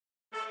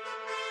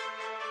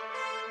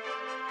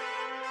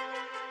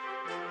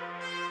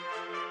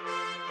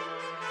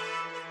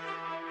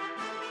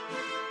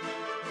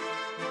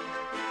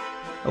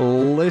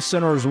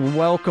Listeners,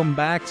 welcome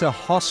back to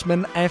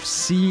Husman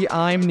FC.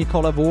 I'm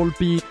Nicola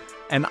Volpi,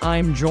 and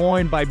I'm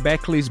joined by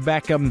Beckley's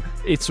Beckham.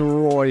 It's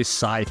Roy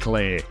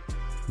Cycley.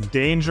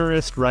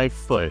 Dangerous right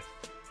foot.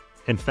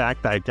 In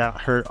fact, I got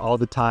hurt all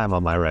the time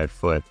on my right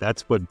foot.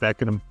 That's what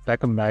Beckham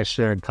and I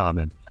share in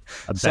common.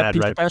 A bad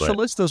right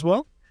specialist foot. As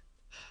well?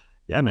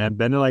 Yeah, man.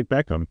 Bending like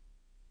Beckham.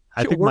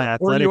 I think my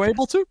athletic... Were you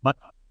able to?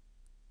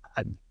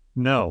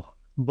 No,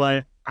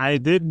 but I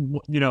did,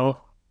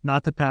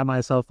 not to pat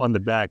myself on the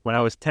back. When I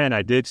was 10,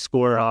 I did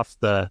score off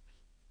the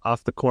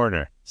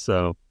corner.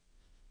 So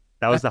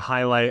that was the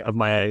highlight of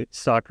my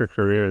soccer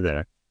career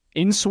there.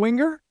 In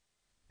swinger?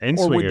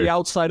 Or with the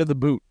outside of the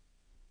boot?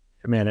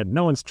 Man,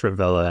 no one's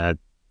Travella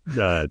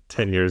at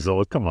 10 years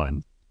old. Come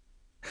on.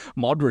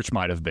 Modric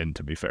might have been,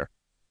 to be fair.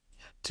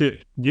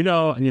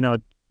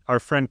 Our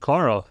friend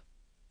Carl,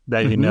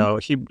 that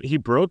he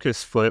broke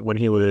his foot when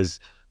he was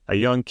a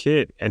young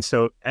kid, and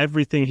so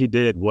everything he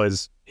did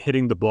was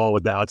hitting the ball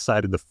with the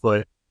outside of the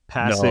foot,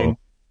 passing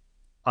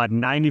on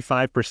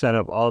 95%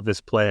 of all of his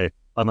play,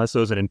 unless it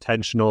was an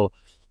intentional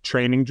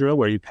training drill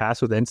where you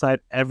pass with the inside.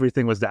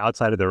 Everything was the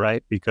outside of the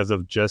right because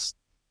of just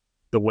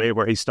the way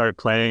where he started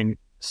playing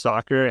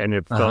soccer, and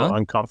it felt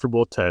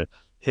uncomfortable to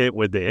hit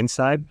with the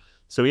inside.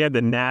 So he had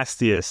the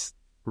nastiest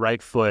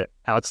right foot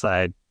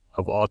outside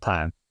of all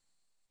time.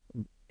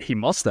 He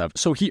must have.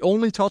 So he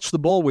only touched the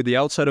ball with the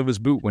outside of his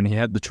boot when he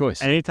had the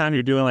choice. Anytime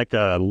you're doing like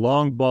a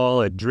long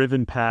ball, a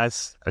driven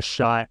pass, a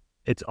shot,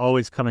 it's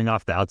always coming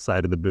off the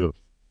outside of the boot.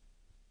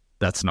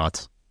 That's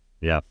nuts.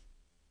 Yeah.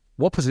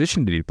 What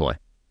position did he play?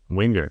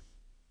 Winger.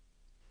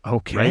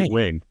 Okay.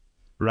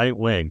 Right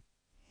wing.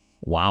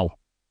 Wow.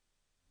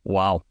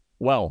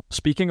 Well,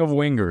 speaking of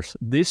wingers,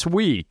 this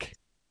week,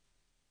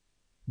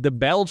 the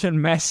Belgian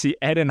Messi,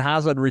 Eden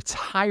Hazard,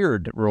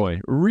 retired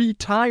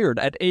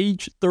at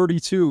age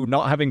 32,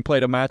 not having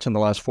played a match in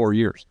the last 4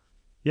 years.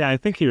 Yeah, I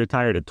think he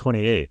retired at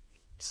 28.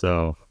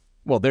 So,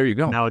 well, there you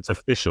go. Now it's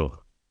official.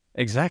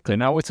 Exactly.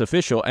 Now it's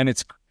official. And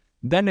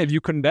then if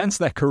you condense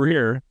that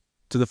career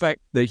to the fact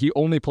that he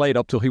only played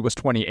up till he was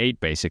 28,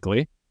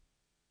 basically,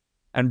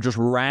 and just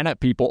ran at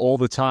people all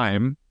the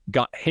time,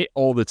 got hit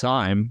all the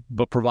time,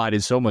 but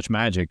provided so much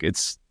magic,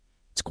 it's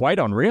quite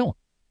unreal.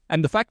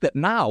 And the fact that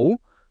now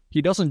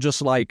he doesn't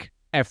just like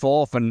F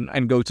off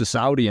and go to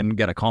Saudi and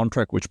get a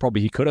contract, which probably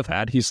he could have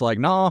had. He's like,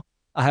 nah,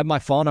 I had my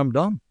fun, I'm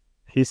done.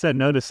 He said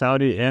no to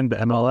Saudi and the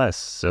MLS.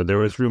 So there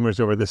was rumors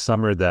over the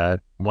summer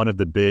that one of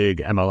the big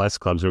MLS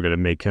clubs were going to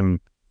make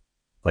him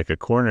like a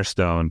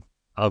cornerstone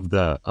of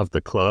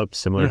the club,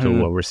 similar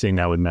to what we're seeing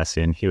now with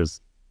Messi. And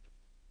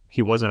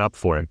he wasn't up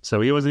for it.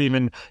 So he wasn't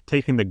even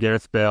taking the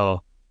Gareth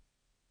Bale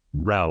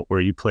route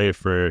where you play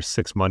for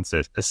 6 months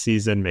a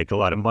season, make a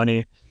lot of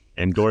money,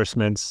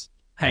 endorsements,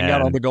 hang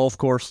out on the golf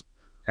course,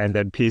 and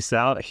then peace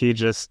out. He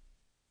just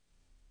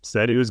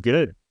said he was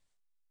good.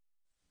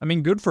 I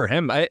mean, good for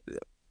him.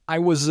 I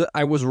was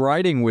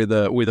riding with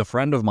a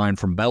friend of mine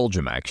from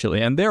Belgium,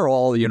 actually, and they're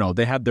all,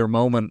 they had their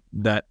moment,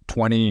 that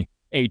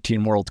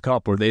 2018 World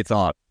Cup, where they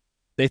thought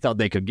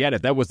they could get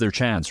it. That was their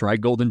chance,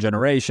 right? Golden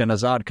generation,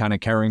 Hazard kind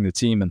of carrying the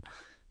team.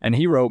 And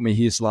he wrote me,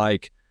 he's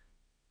like,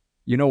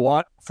 you know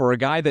what? For a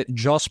guy that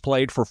just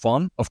played for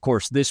fun, of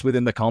course, this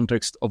within the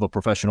context of a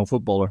professional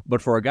footballer,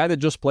 but for a guy that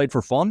just played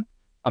for fun,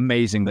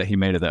 amazing that he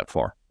made it that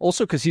far.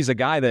 Also because he's a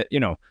guy that,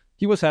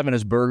 he was having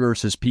his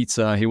burgers, his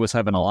pizza, he was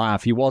having a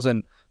laugh. He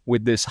wasn't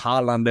with this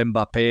Haaland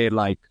Mbappe,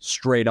 like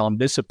straight on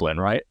discipline,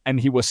 right? And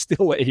he was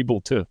still able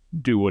to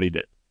do what he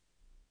did.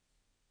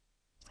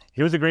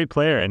 He was a great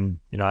player, and,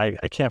 I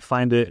can't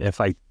find it.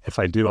 If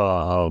I do,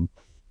 I'll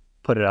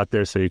put it out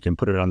there so you can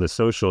put it on the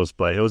socials.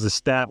 But it was a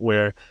stat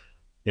where,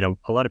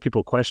 a lot of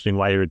people questioning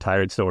why he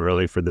retired so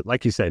early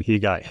like you said, he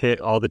got hit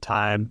all the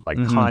time,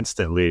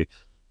 constantly.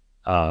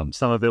 Some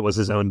of it was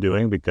his own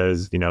doing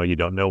because, you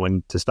don't know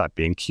when to stop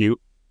being cute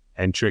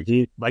and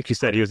tricky. Like you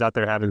said, he was out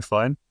there having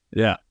fun.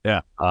 Yeah.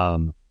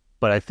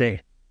 But I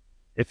think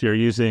if you're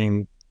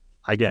using,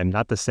 again,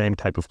 not the same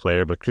type of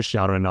player, but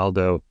Cristiano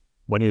Ronaldo,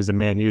 when he was in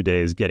Man U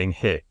days, getting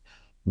hit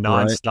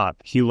nonstop, right.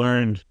 He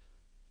learned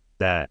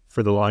that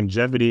for the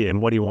longevity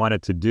and what he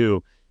wanted to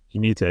do, you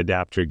need to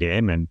adapt your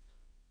game. And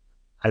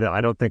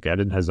I don't think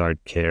Eden Hazard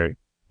cared.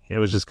 It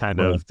was just kind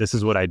of, this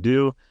is what I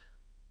do.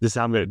 This is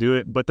how I'm going to do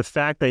it. But the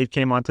fact that he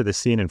came onto the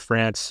scene in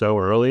France so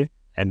early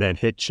and then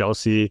hit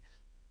Chelsea,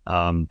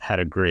 had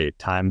a great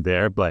time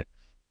there. But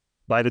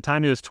by the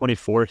time he was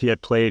 24, he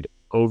had played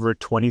over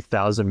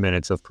 20,000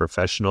 minutes of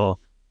professional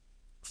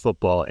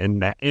football in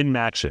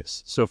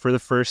matches. So for the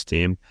first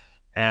team,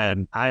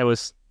 and I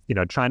was,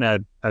 trying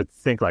to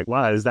think like,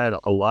 wow, is that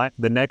a lot?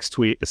 The next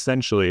tweet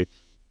essentially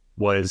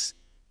was,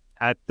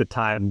 at the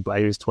time, by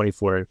he was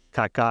 24,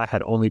 Kaká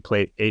had only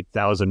played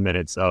 8,000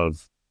 minutes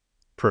of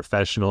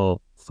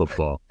professional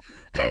football.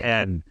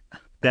 And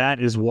that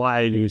is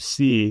why you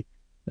see,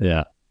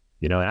 and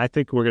I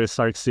think we're going to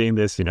start seeing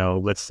this,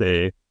 let's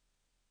say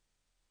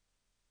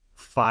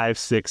 5,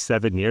 6,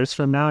 7 years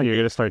from now, you're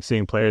going to start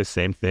seeing players,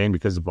 same thing,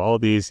 because of all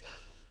these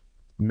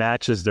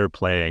matches they're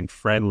playing,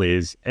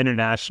 friendlies,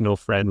 international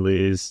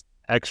friendlies,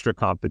 extra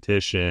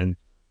competition,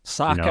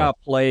 You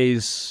know,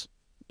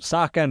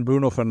 Saka and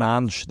Bruno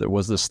Fernandes, there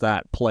was the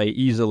stat, play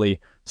easily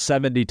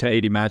 70 to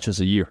 80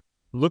 matches a year.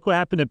 look what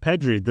happened to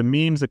Pedri. The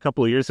memes a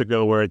couple of years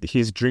ago where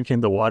he's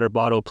drinking the water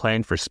bottle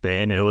playing for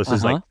Spain. It was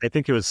his, like, I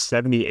think it was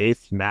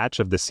 78th match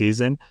of the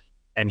season,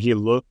 and he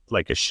looked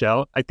like a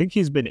shell. I think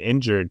he's been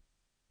injured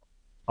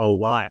a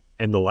lot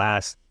in the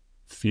last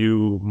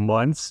few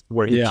months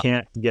where he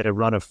can't get a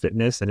run of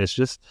fitness, and it's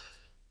just,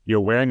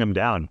 you're wearing him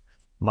down.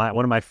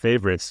 One of my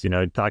favorites, you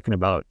know, talking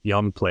about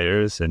young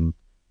players and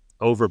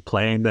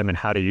overplaying them and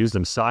how to use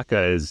them.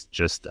 Saka is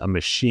just a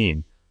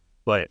machine.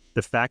 But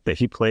the fact that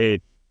he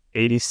played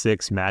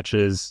 86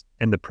 matches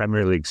in the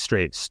Premier League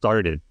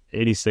started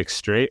 86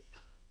 straight.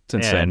 It's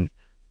insane. And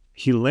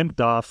he limped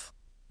off,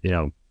 you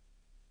know,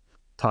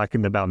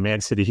 talking about Man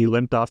City, he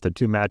limped off the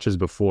 2 matches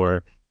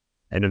before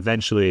and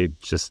eventually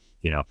just,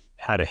 you know,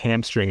 had a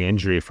hamstring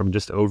injury from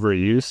just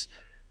overuse.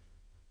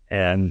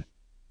 And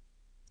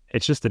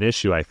it's just an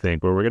issue, I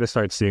think, where we're going to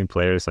start seeing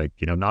players like,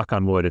 you know, knock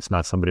on wood, it's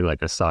not somebody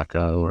like a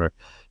Saka, or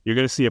you're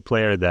going to see a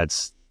player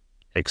that's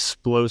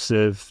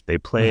explosive. They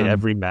play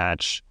every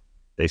match.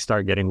 They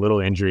start getting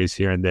little injuries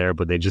here and there,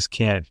 but they just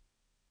can't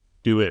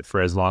do it for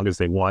as long as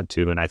they want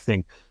to. And I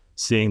think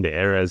seeing the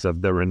eras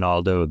of the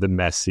Ronaldo, the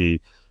Messi,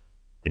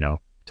 you know,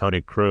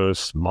 Toni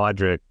Kroos,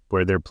 Modric,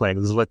 where they're playing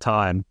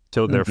Zlatan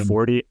till they're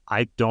 40,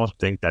 I don't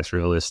think that's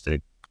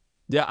realistic.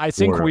 Yeah, I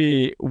think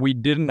we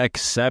didn't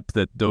accept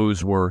that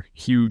those were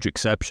huge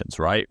exceptions,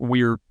 right?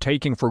 We're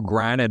taking for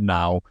granted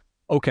now,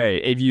 okay,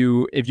 if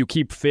you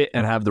keep fit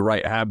and have the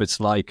right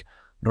habits like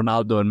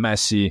Ronaldo and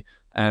Messi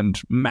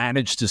and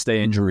manage to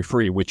stay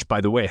injury-free, which,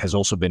 by the way, has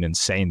also been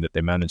insane that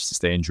they managed to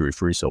stay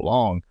injury-free so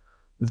long,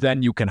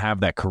 then you can have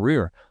that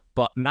career.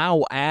 But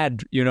now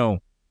add, you know,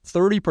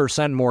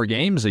 30% more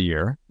games a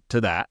year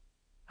to that,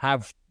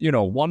 have, you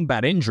know, one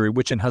bad injury,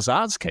 which in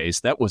Hazard's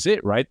case, that was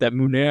it, right? That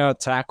Munir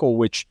tackle,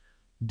 which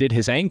did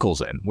his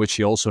ankles in, which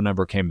he also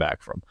never came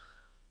back from.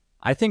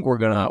 I think we're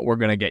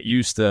gonna get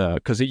used to,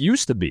 because it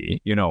used to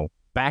be, you know,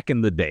 back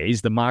in the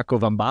days, the Marco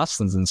van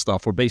Bastens and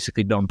stuff were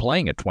basically done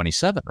playing at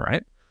 27,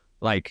 right?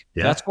 Like,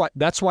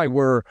 that's why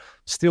we're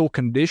still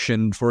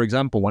conditioned. For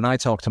example, when I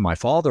talk to my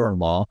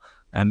father-in-law,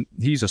 and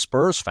he's a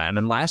Spurs fan,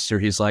 and last year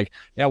he's like,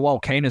 yeah, well,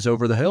 Kane is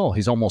over the hill.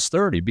 He's almost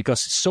 30,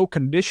 because it's so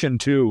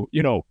conditioned to,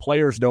 you know,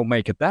 players don't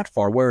make it that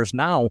far. Whereas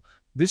now,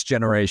 this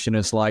generation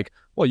is like,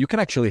 well, you can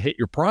actually hit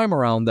your prime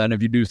around then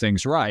if you do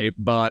things right,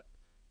 but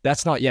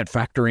that's not yet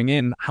factoring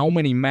in how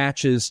many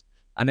matches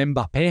an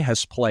Mbappe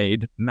has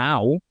played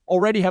now,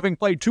 already having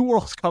played 2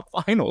 World Cup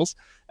finals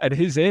at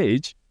his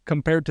age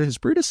compared to his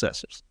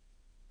predecessors.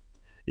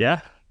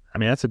 Yeah, I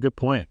mean, that's a good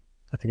point.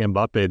 I think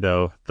Mbappe,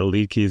 though, the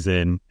league he's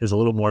in is a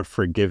little more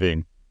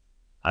forgiving.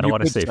 I don't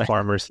want to say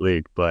Farmers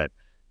League, but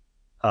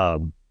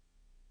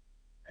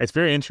it's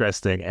very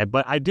interesting.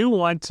 But I do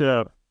want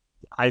to,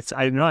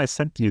 I know I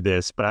sent you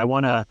this, but I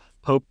want to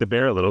poke the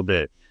bear a little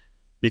bit,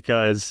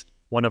 because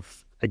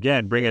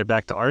again, bringing it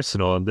back to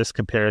Arsenal and this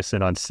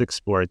comparison on Six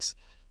Sports,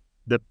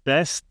 the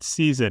best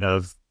season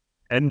of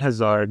Eden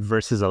Hazard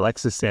versus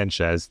Alexis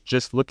Sanchez,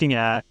 just looking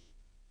at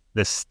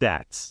the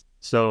stats.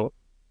 So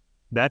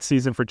that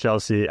season for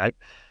Chelsea,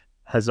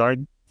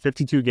 Hazard,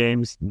 52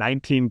 games,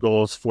 19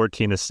 goals,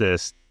 14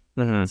 assists.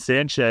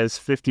 Sanchez,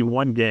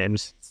 51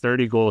 games,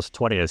 30 goals,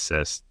 20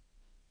 assists.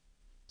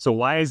 So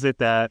why is it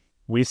that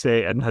we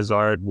say Eden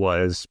Hazard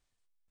was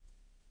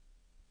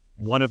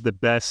one of the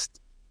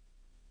best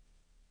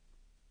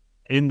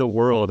in the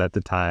world at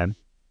the time?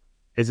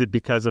 Is it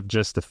because of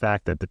just the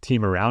fact that the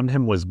team around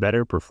him was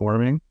better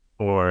performing,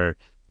 or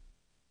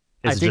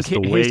is it just the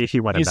way he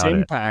went about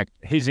it?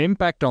 His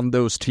impact on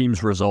those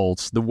teams'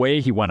 results, the way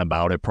he went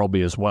about it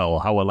probably as well,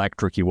 how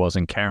electric he was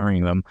in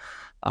carrying them.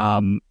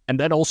 And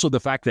then also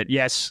the fact that,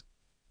 yes,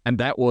 and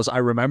that was, I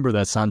remember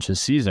that Sanchez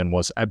season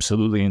was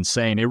absolutely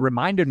insane. It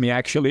reminded me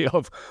actually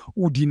of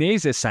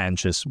Udinese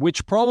Sanchez,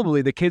 which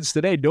probably the kids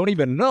today don't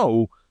even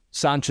know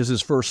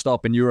Sanchez's first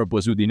stop in Europe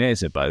was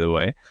Udinese, by the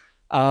way.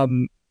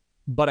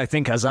 But I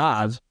think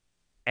Hazard,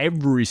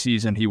 every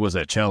season he was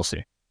at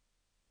Chelsea,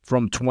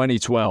 from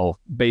 2012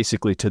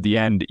 basically to the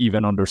end,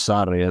 even under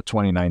Sarri at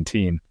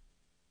 2019,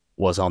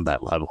 was on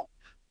that level.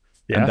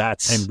 Yeah, and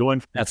that's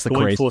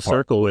going full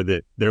circle with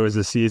it. There was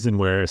a season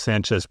where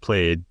Sanchez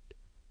played,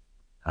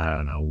 I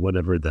don't know,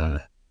 whatever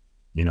the,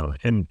 you know,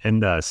 in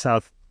the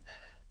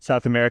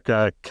South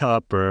America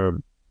Cup or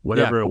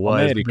whatever it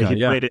was.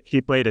 America, he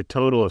played a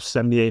total of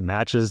 78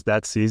 matches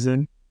that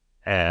season,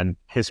 and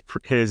his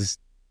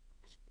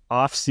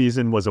off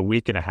season was a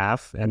week and a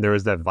half, and there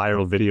was that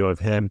viral video of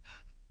him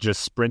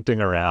just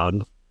sprinting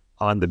around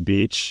on the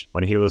beach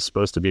when he was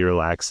supposed to be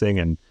relaxing.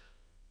 And,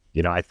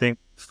 you know, I think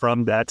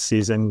from that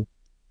season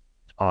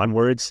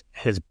onwards,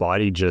 his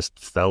body just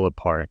fell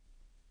apart.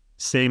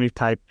 Same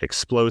type,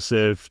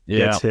 explosive,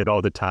 gets hit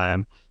all the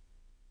time.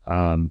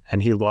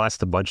 And he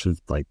lost a bunch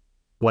of like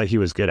what he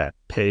was good at,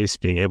 pace,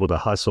 being able to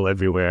hustle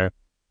everywhere.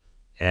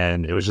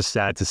 And it was just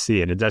sad to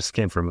see. And it just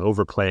came from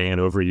overplaying and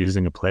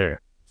overusing a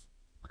player.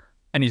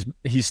 And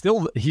he's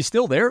still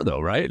there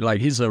though, right?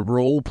 Like he's a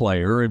role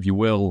player, if you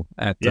will,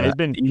 at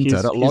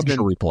Inter, a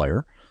luxury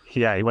player.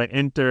 Yeah, he went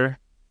Inter.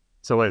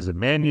 So what is it?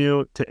 Man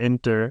U to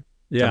Inter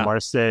to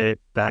Marseille,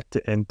 back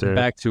to Inter.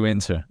 Back to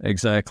Inter,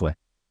 exactly.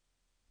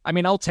 I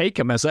mean, I'll take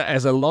him as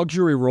a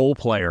luxury role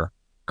player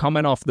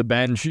coming off the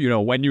bench,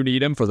 when you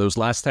need him for those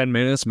last 10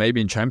 minutes,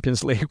 maybe in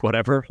Champions League,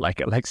 whatever,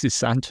 like Alexis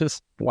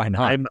Sanchez. Why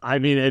not? I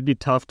mean, it'd be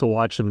tough to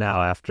watch him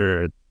now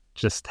after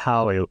just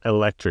how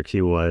electric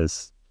he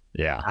was.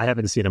 Yeah. I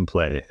haven't seen him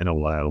play in a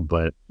while,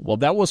 but... Well,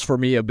 that was for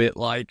me a bit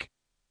like,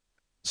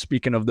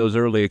 speaking of those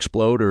early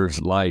exploders,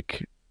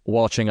 like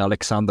watching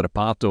Alexandre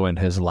Pato in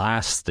his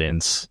last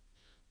stints,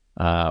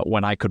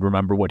 when I could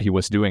remember what he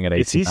was doing at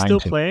 18, Is he 19. still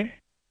playing?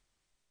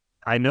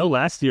 I know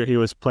last year he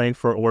was playing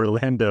for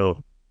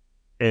Orlando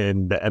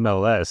in the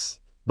MLS,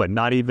 but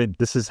not even...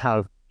 This is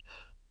how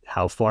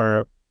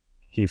far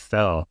he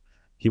fell.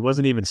 He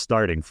wasn't even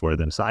starting for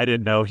them, so I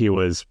didn't know he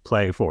was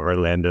playing for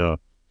Orlando.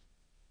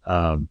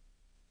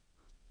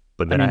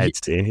 But then I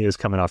had seen he was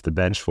coming off the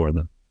bench for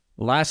them.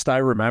 Last I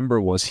remember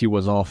was he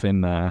was off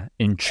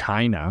in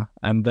China,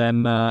 and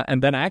then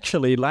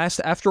actually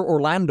after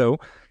Orlando,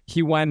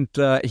 he went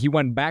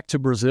back to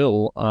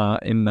Brazil.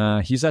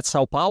 He's at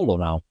Sao Paulo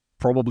now,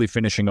 probably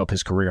finishing up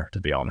his career, to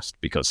be honest.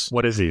 Because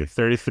what is he?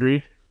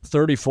 33?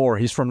 34.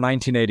 He's from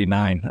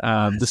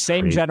 1989. The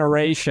same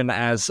generation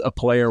as a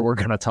player we're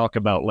going to talk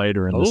about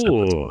later in this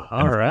episode. Oh,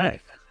 all right.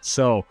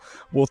 So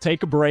we'll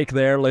take a break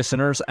there,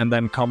 listeners, and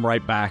then come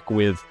right back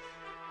with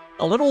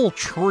a little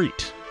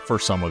treat for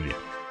some of you.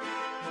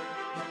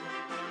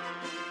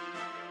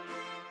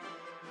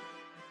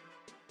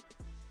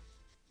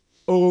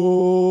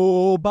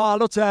 Oh,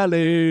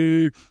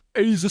 Balotelli,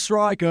 he's a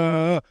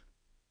striker.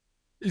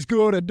 He's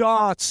good at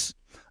darts.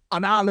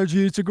 An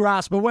allergy to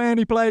grass, but when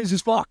he plays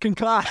his fucking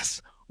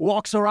class,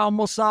 walks around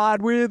my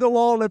side with a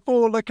wallet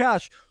full of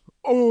cash.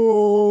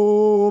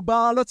 Oh,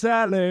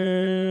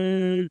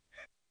 Balotelli.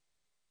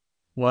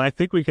 Well, I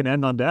think we can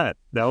end on that.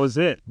 That was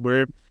it.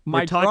 We're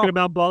talking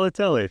about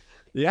Balotelli.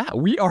 Yeah,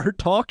 we are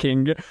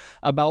talking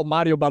about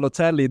Mario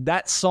Balotelli.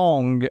 That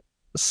song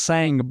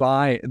sang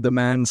by the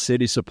Man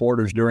City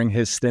supporters during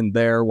his stint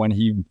there when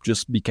he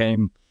just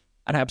became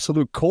an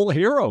absolute cult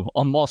hero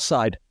on Moss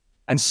side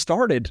and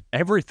started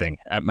everything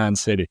at Man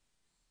City.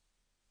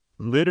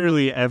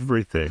 Literally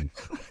everything.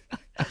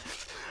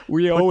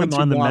 We owe him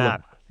on the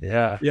map.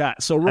 Yeah. Yeah.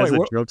 So Roy,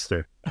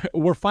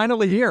 we're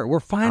finally here. We're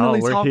finally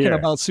talking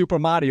about Super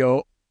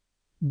Mario.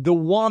 The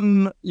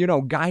one,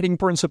 guiding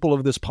principle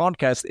of this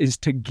podcast is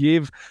to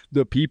give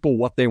the people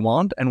what they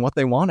want, and what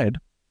they wanted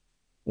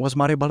was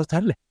Mario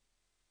Balotelli.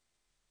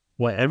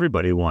 What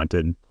everybody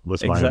wanted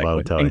was Mario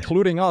Balotelli.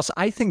 Including us.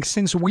 I think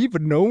since we've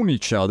known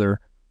each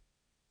other,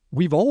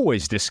 we've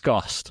always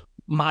discussed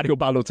Mario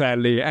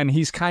Balotelli, and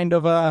he's kind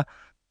of a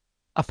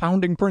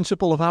founding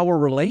principle of our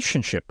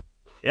relationship.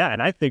 Yeah,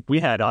 and I think we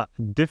had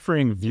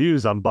differing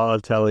views on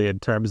Balotelli in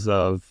terms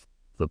of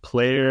the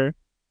player.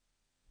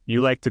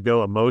 You like to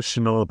go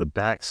emotional, the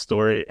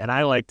backstory, and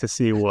I like to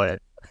see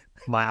what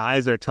my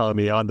eyes are telling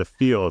me on the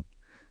field.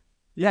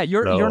 Yeah,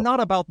 you're not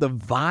about the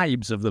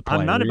vibes of the player.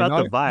 I'm not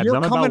about the vibes.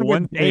 I'm about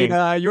one thing.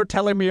 Data. You're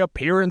telling me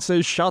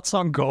appearances, shots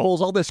on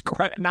goals, all this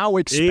crap. Now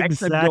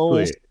expected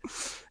goals.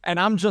 And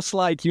I'm just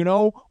like,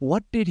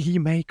 what did he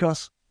make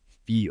us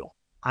feel?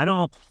 I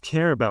don't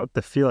care about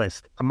the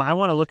feelings. I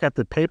want to look at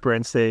the paper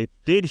and say,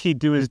 did he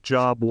do his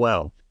job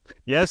well?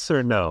 Yes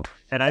or no?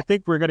 And I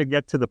think we're going to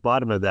get to the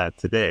bottom of that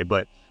today.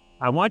 But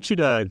I want you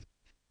to,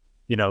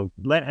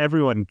 let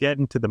everyone get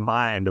into the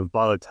mind of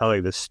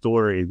Balotelli, the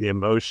story, the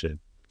emotion.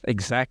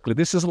 Exactly.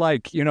 This is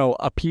like,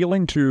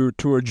 appealing to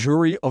a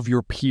jury of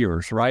your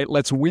peers, right?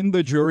 Let's win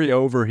the jury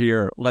over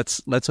here.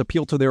 Let's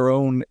appeal to their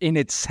own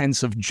innate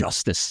sense of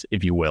justice,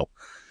 if you will.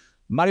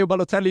 Mario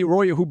Balotelli,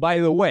 Roy, who, by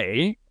the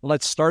way,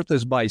 let's start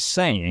this by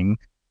saying,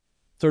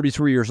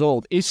 33 years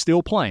old, is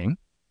still playing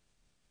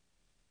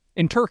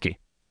in Turkey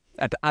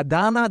at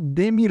Adana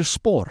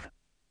Demirspor.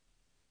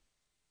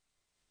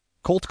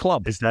 Cult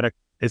club. Is that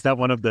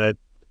one of the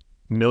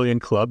million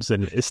clubs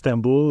in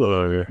Istanbul,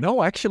 or?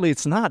 No, actually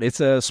it's not. It's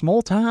a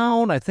small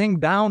town, I think,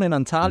 down in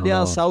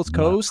Antalya, South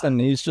Coast,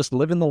 and he's just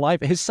living the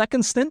life. His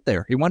second stint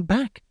there, he went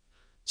back.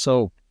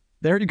 So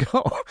there you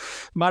go.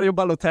 Mario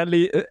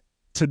Balotelli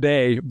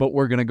today, but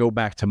we're going to go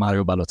back to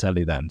Mario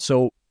Balotelli then.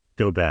 So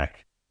go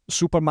back.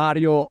 Super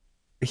Mario,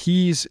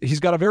 he's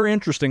got a very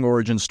interesting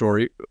origin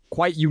story,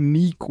 quite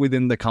unique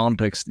within the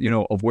context,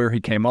 of where he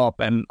came up,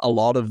 and a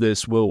lot of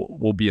this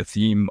will be a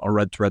theme, a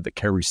red thread that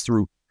carries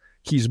through.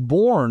 He's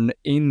born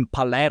in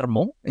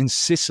Palermo, in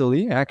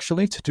Sicily,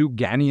 actually, to two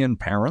Ghanaian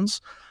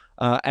parents.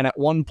 And at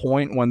one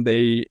point, when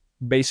they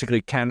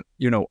basically can't,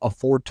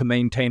 afford to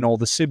maintain all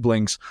the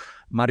siblings,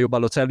 Mario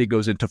Balotelli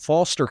goes into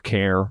foster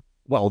care.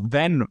 Well,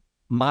 then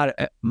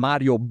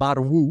Mario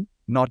Barwu,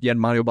 not yet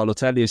Mario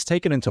Balotelli, is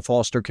taken into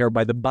foster care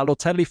by the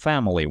Balotelli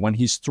family when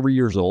he's 3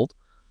 years old,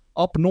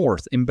 up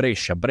north in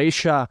Brescia.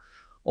 Brescia,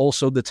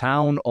 also the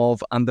town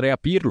of Andrea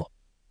Pirlo,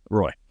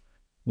 Roy.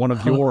 One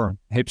of your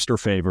hipster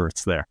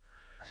favorites there.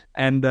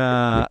 And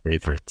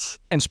favorites.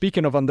 And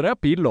speaking of Andrea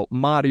Pirlo,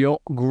 Mario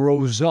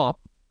grows up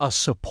a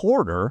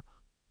supporter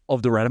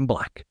of the red and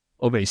black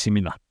of AC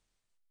Milan.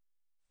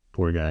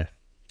 Poor guy.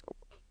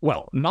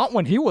 Well, not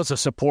when he was a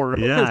supporter.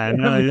 Yeah, I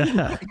know,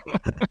 yeah.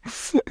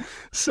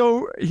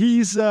 So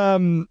he's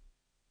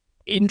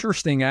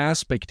interesting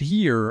aspect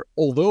here,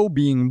 although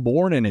being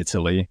born in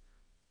Italy,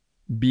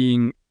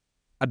 being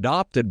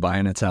adopted by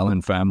an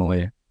Italian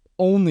family,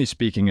 only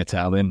speaking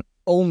Italian,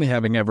 only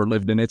having ever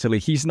lived in Italy,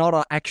 he's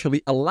not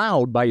actually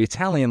allowed by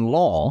Italian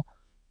law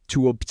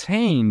to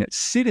obtain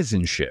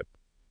citizenship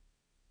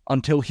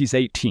until he's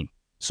 18.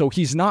 So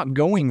he's not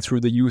going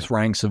through the youth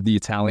ranks of the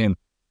Italian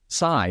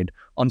side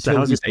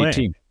until he's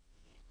 18.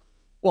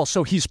 Well,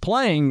 so he's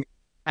playing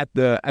at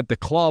the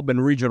club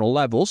and regional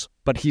levels,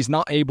 but he's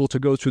not able to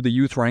go through the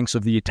youth ranks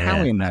of the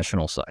Italian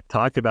national side.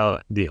 Talk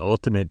about the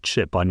ultimate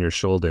chip on your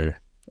shoulder.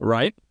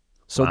 Right?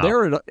 So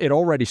there it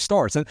already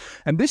starts.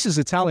 And this is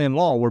Italian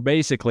law where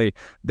basically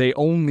they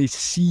only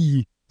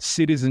see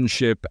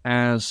citizenship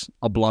as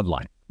a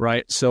bloodline,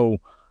 right? So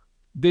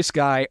this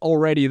guy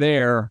already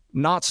there,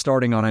 not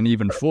starting on an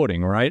even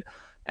footing, right?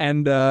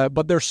 And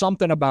but there's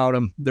something about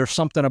him. There's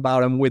something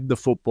about him with the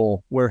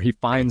football where he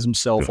finds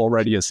himself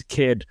already as a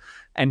kid.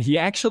 And he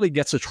actually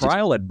gets a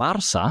trial at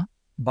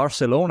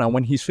Barcelona,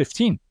 when he's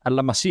 15, at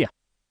La Masia.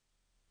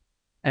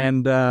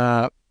 And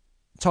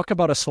talk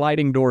about a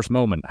sliding doors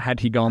moment had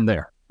he gone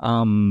there.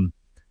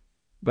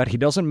 But he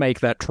doesn't make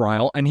that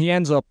trial. And he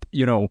ends up,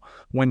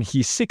 when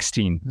he's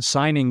 16,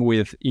 signing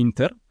with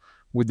Inter,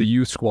 with the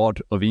youth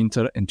squad of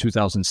Inter in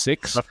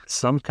 2006.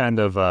 Some kind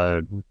of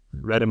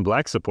red and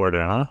black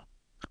supporter, huh?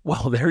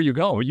 Well, there you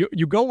go.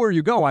 You go where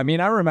you go. I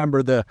mean, I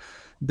remember the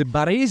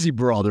Baresi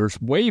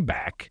brothers way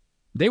back.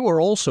 They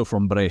were also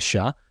from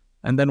Brescia,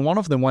 and then one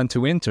of them went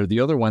to Inter, the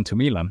other went to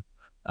Milan.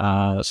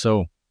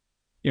 So,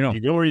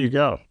 you go where you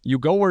go. You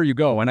go where you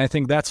go, and I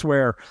think that's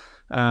where,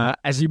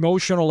 as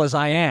emotional as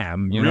I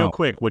am, real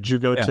quick, would you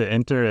go to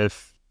Inter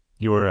if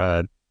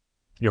your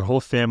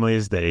whole family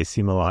is the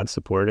AC Milan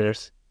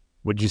supporters?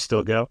 Would you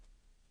still go?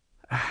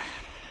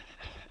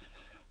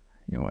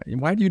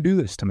 Why do you do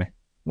this to me?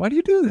 Why do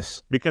you do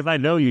this? Because I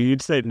know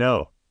you'd say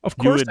no. Of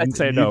course I'd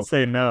say no. You'd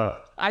say no.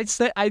 I'd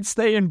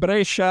stay in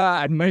Brescia.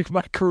 I'd make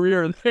my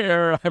career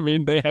there. I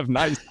mean, they have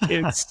nice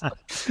kids.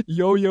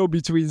 Yo-yo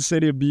between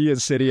Serie B and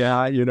Serie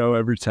A,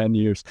 every 10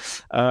 years.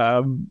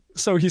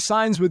 So he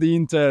signs with the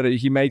Inter.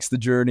 He makes the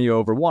journey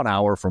over 1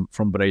 hour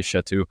from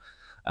Brescia to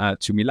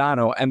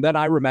Milano. And then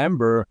I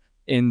remember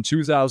in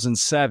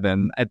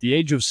 2007, at the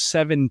age of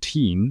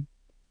 17,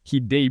 he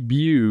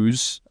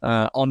debuts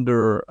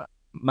under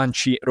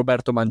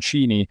Roberto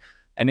Mancini,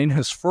 and in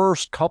his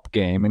first cup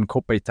game in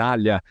Coppa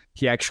Italia,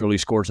 he actually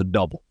scores a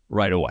double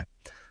right away.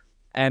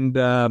 And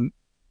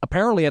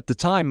apparently at the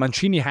time,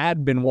 Mancini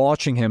had been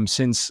watching him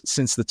since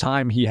the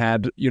time he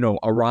had,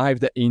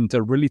 arrived at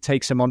Inter, really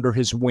takes him under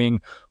his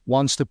wing,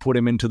 wants to put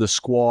him into the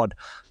squad,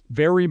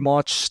 very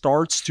much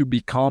starts to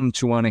become,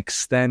 to an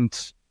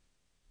extent,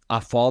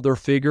 a father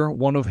figure,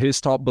 one of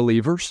his top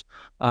believers.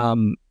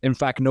 In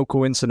fact, no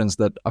coincidence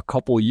that a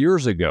couple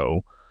years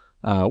ago,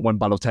 when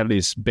Balotelli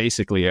is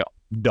basically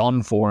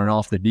done for and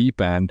off the deep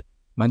end,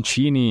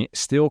 Mancini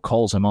still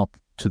calls him up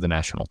to the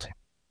national team.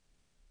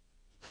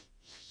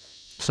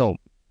 So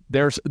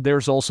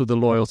there's also the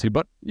loyalty,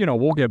 but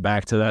we'll get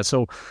back to that.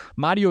 So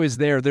Mario is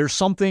there. There's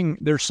something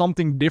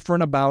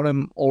different about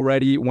him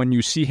already when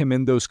you see him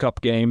in those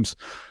cup games.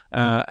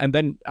 And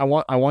then I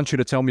want you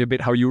to tell me a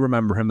bit how you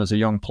remember him as a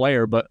young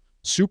player, but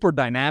super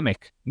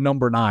dynamic,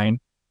 number 9,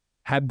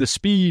 had the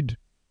speed,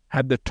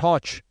 had the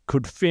touch,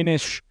 could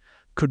finish,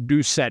 could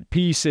do set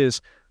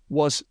pieces.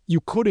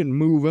 You couldn't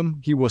move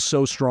him. He was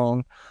so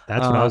strong.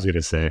 That's what I was going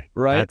to say.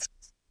 Right.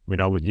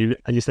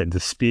 You said the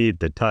speed,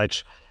 the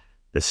touch,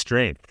 the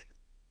strength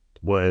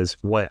was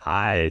what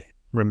I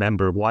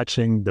remember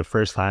watching the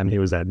first time he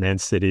was at Man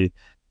City,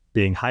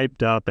 being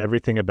hyped up,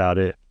 everything about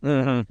it.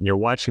 Mm-hmm. And you're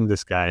watching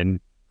this guy and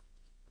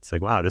it's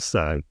like, wow, this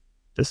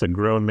is a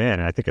grown man.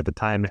 And I think at the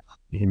time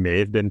he may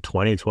have been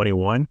 20,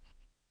 21,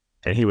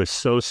 and he was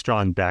so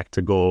strong back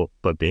to goal,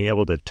 but being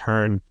able to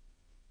turn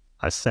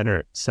a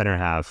center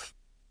half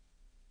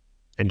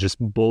and just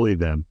bully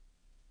them,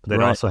 but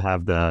then also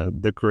have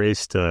the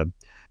grace to,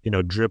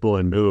 dribble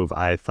and move.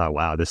 I thought,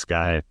 wow, this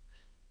guy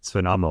is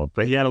phenomenal.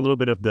 But he had a little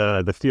bit of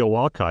the Theo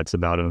Walcotts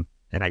about him.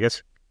 And I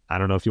guess, I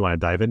don't know if you want to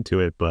dive into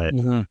it, but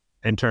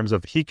in terms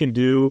of he can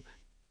do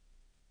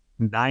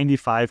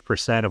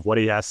 95% of what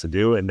he has to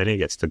do, and then he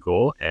gets to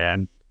goal.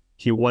 And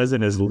he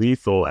wasn't as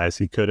lethal as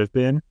he could have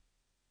been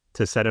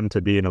to set him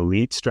to be an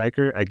elite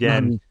striker.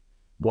 Again,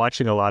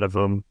 watching a lot of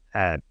him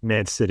at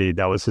Man City,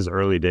 that was his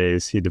early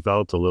days. He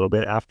developed a little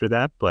bit after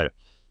that, but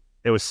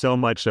it was so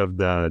much of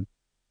the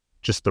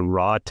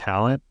raw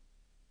talent,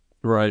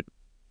 right,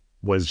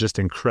 was just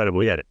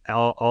incredible. He had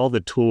all the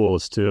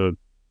tools to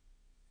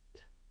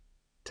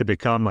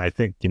become, I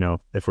think,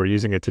 if we're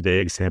using a today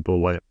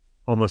example, what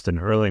almost an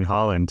Erling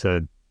Haaland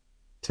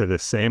to the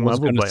same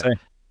level, but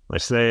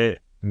let's say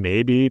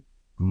maybe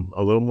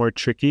a little more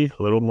tricky,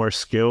 a little more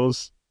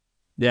skills,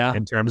 Yeah.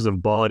 in terms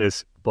of ball at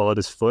his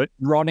foot.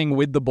 Running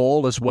with the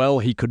ball as well,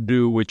 he could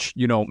do, which,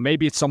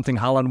 maybe it's something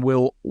Haaland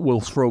will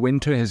throw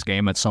into his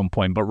game at some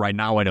point, but right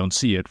now I don't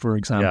see it, for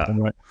example.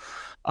 Yeah.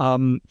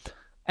 Right?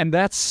 And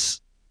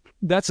that's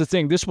the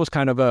thing. This was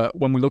kind of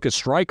when we look at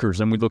strikers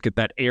and we look at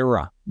that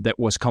era that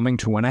was coming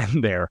to an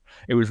end there,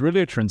 it was really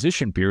a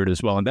transition period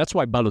as well. And that's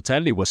why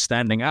Balotelli was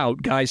standing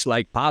out. Guys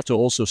like Pato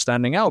also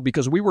standing out,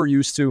 because we were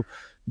used to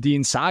the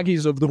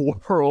Inzagis of the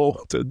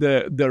world,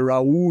 the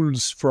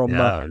Rauls from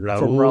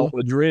Real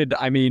Madrid.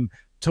 I mean,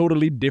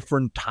 totally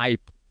different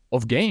type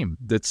of game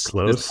that's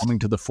coming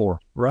to the fore,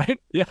 right?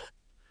 Yeah.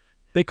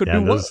 They could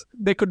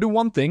do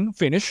one thing,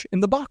 finish in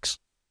the box.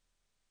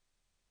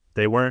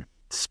 They weren't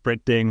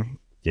sprinting,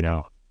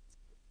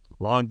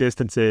 long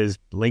distances,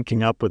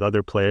 linking up with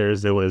other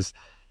players. It was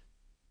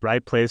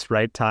right place,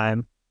 right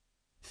time,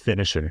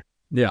 finisher.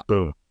 Yeah.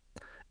 Boom.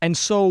 And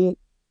so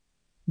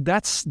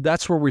that's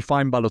where we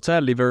find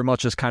Balotelli very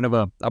much as kind of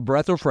a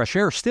breath of fresh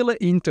air, still at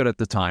Inter at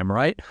the time,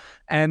 right?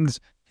 And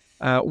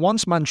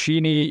once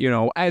Mancini,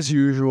 as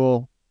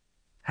usual,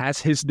 has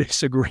his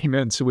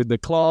disagreements with the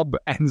club,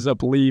 ends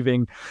up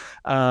leaving,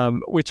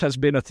 which has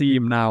been a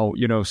theme now,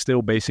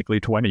 still basically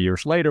 20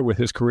 years later with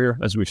his career,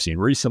 as we've seen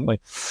recently.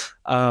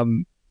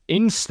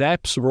 In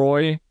steps,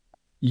 Roy,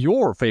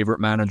 your favorite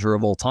manager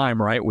of all time,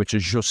 right, which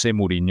is Jose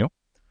Mourinho,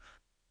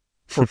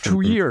 for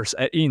 2 years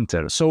at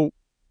Inter. So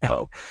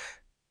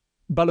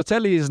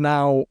Balotelli is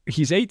now,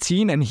 he's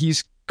 18 and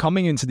he's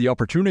coming into the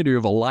opportunity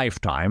of a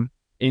lifetime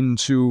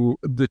into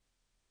the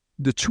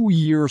 2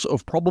 years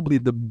of probably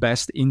the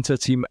best Inter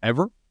team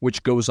ever,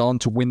 which goes on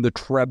to win the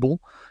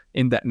treble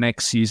in that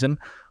next season.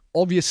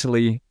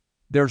 Obviously,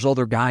 there's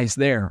other guys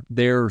there.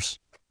 There's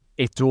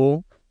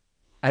Eto'o,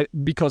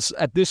 because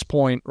at this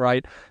point,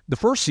 right, the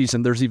first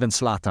season, there's even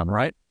Zlatan,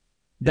 right?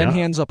 Then he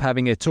ends up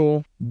having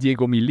Eto'o,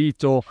 Diego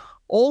Milito,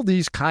 all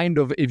these kind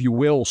of, if you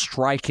will,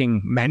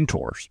 striking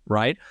mentors,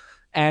 right?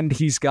 And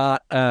he's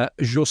got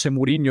Jose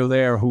Mourinho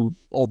there, who,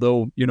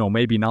 although,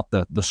 maybe not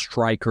the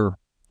striker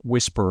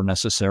whisperer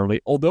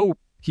necessarily, although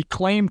he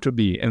claimed to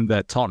be in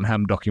that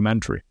Tottenham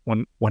documentary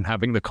when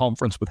having the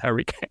conference with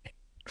Harry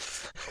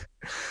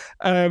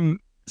Kane.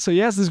 So he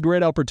has this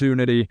great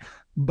opportunity,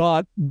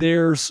 but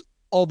there's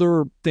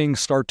other things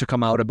start to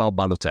come out about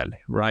Balotelli,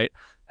 right?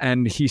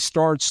 And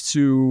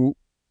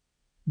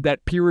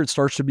that period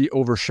starts to be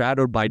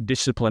overshadowed by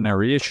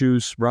disciplinary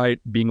issues, right?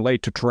 Being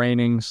late to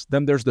trainings.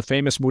 Then there's the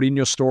famous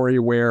Mourinho story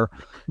where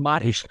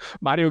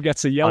Mario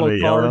gets a yellow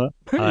card.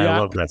 I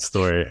love that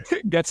story.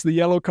 Gets the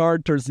yellow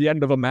card towards the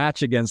end of a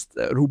match against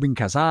Rubin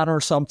Kazan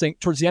or something,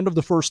 towards the end of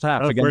the first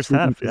half against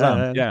Rubin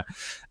Kazan. Yeah.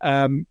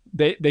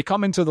 They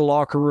come into the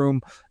locker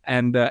room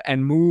and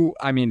Mu,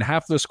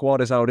 half the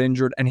squad is out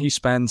injured, and he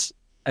spends,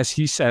 as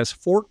he says,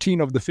 14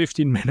 of the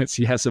 15 minutes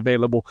he has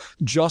available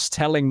just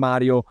telling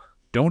Mario,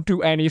 don't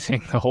do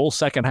anything the whole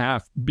second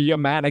half. Be a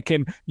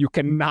mannequin. You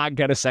cannot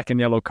get a second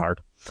yellow card.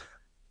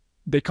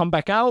 They come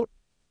back out.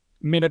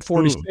 Minute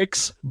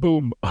 46.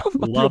 Boom.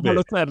 Love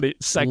it.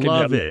 Second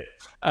Love yellow.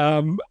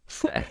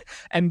 it.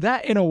 And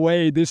that, in a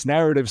way, this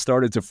narrative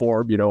started to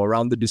form,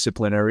 around the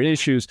disciplinary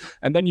issues.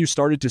 And then you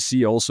started to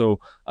see also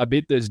a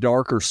bit this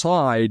darker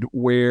side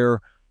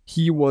where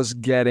he was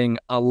getting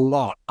a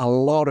lot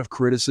of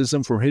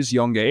criticism for his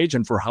young age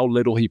and for how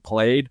little he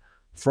played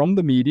from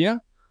the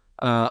media.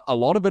 A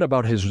lot of it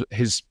about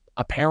his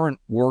apparent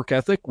work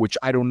ethic, which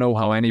I don't know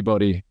how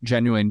anybody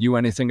genuinely knew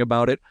anything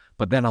about it,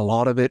 but then a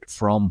lot of it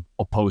from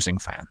opposing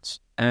fans.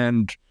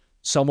 And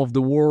some of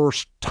the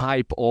worst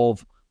type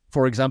of,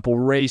 for example,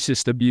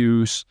 racist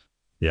abuse.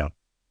 Yeah.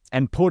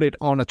 And put it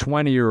on a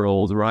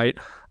 20-year-old, right,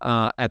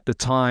 at the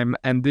time.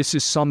 And this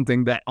is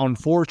something that,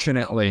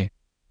 unfortunately,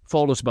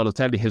 follows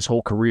Balotelli his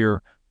whole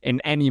career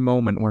in any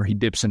moment where he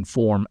dips in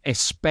form,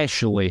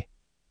 especially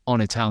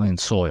on Italian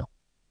soil.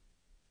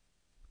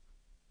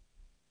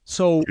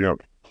 So,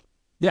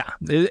 yeah,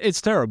 it's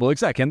terrible.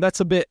 Exactly. And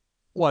that's a bit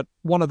what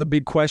one of the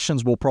big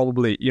questions we'll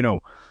probably,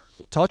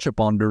 touch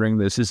upon during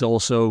this is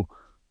also,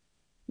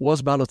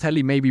 was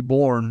Balotelli maybe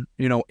born,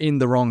 in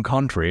the wrong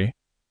country,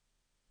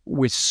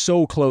 with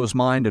so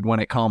close-minded when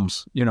it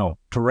comes, to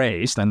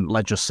race, and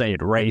let's just say it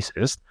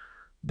racist,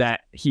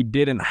 that he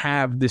didn't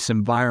have this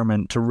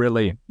environment to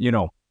really,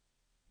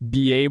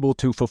 be able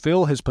to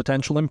fulfill his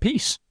potential in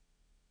peace?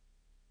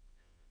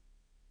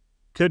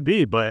 Could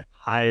be, but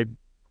I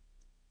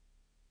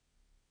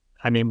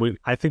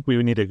think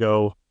we need to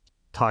go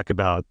talk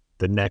about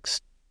the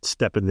next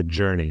step in the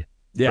journey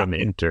from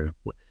Inter.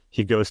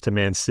 He goes to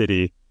Man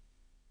City,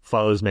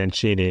 follows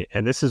Mancini,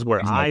 and this is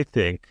where I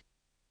think,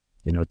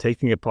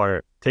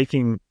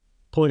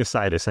 pulling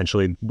aside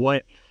essentially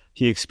what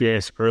he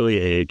experienced early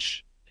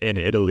age in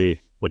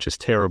Italy, which is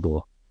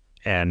terrible,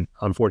 and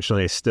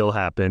unfortunately still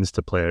happens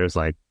to players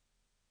like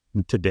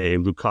today,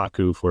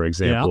 Lukaku, for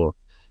example,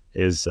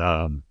 is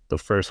the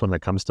first one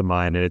that comes to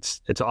mind, and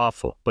it's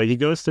awful. But he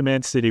goes to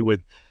Man City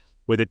with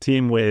a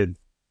team with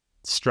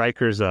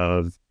strikers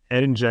of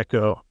Edin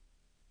Dzeko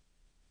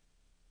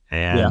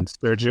and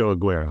Sergio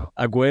Aguero.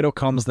 Aguero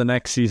comes the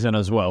next season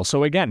as well.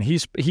 So again,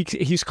 he's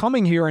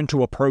coming here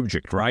into a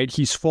project, right?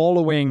 He's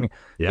following.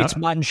 Yeah. It's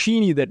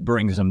Mancini that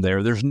brings him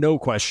there. There's no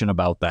question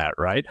about that,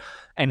 right?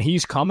 And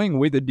he's coming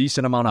with a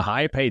decent amount of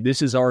hype. Hey,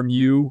 this is our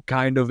new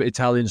kind of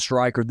Italian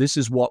striker. This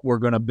is what we're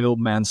going to build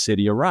Man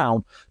City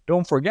around.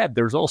 Don't forget,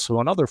 there's also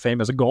another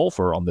famous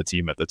golfer on the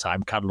team at the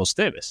time, Carlos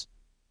Tevez.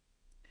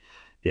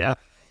 Yeah,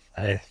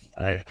 I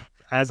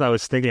as I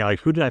was thinking, like,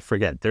 who did I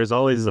forget? There's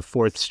always a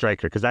fourth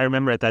striker, because I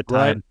remember at that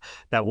time,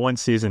 that one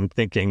season,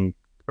 thinking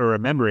or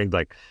remembering,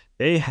 like,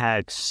 they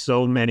had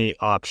so many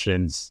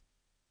options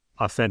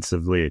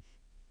offensively,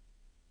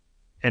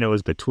 and it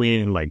was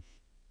between like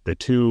the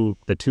two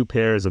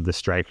pairs of the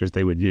strikers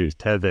they would use: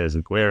 Tevez,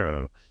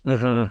 Aguero,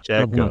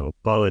 Dzeko,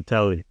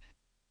 Balotelli,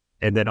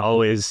 and then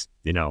always,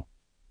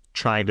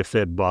 trying to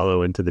fit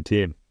Balo into the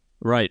team.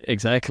 Right,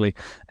 exactly,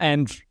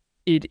 and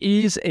it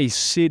is a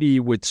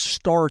city which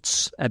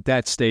starts at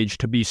that stage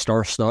to be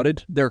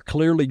star-studded. They're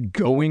clearly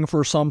going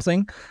for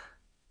something,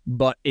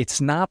 but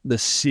it's not the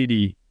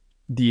city,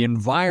 the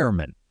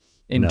environment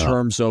in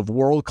terms of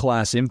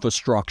world-class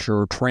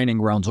infrastructure, training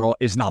grounds,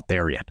 is not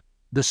there yet.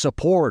 The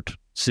support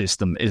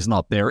system is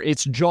not there.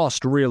 It's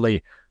just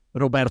really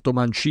Roberto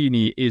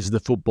Mancini is the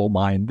football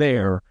mind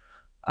there,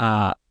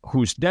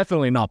 who's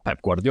definitely not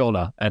Pep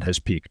Guardiola at his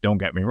peak, don't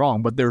get me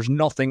wrong, but there's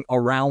nothing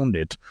around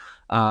it.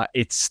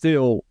 It's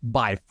still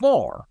by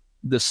far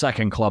the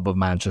second club of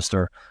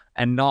Manchester,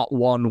 and not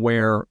one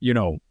where,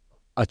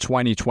 a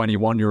 20,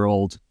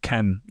 21-year-old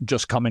can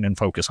just come in and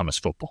focus on his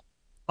football.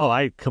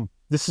 Oh,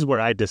 this is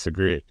where I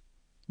disagree.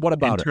 What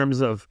about it? In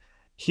terms of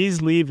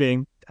he's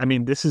leaving, I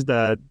mean, this is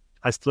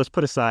let's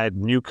put aside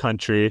new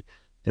country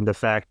and the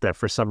fact that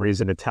for some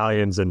reason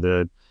Italians in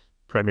the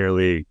Premier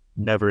League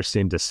never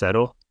seem to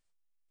settle.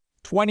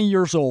 20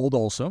 years old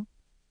also.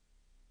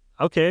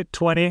 Okay,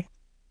 20,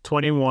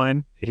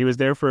 21. He was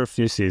there for a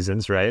few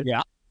seasons, right?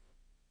 Yeah.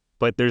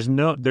 But there's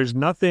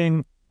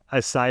nothing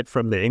aside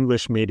from the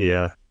English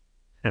media,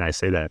 and I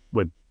say that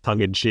with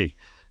tongue in cheek.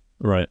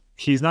 Right.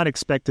 He's not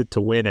expected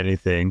to win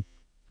anything.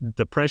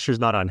 The pressure's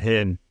not on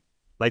him.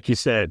 Like you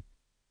said,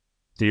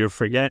 do you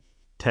forget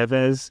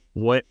Tevez?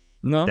 What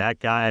that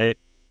guy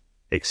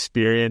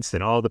experienced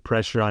and all the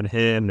pressure on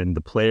him and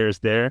the players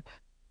there,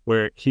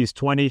 where he's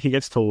 20, he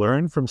gets to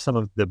learn from some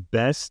of the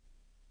best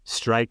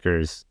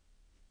strikers.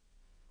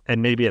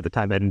 And maybe at the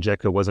time, Edin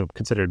Dzeko wasn't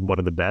considered one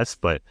of the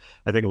best, but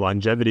I think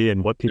longevity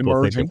and what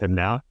people think of him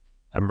now,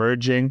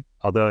 emerging,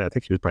 although I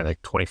think he was probably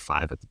like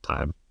 25 at the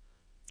time.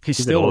 He's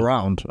still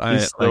around.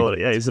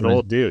 He's an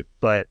old dude.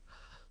 But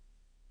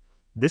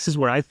this is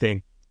where I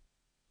think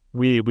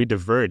we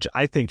diverge.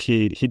 I think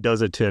he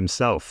does it to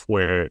himself,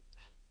 where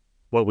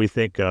what we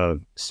think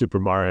of Super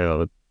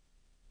Mario,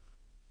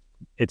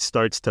 it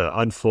starts to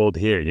unfold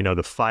here.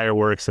 The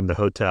fireworks in the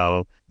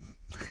hotel.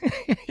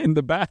 In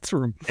the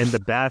bathroom. In the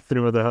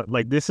bathroom of the,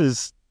 like, this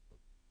is,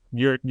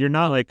 you're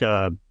not like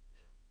a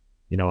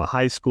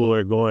high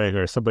schooler going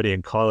or somebody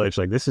in college.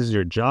 Like, this is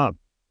your job.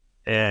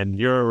 And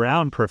you're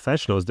around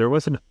professionals. There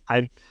wasn't,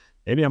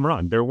 maybe I'm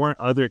wrong, there weren't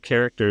other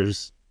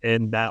characters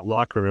in that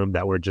locker room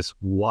that were just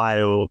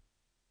wild,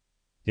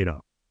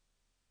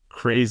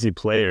 crazy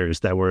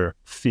players that were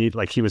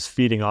he was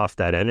feeding off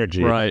that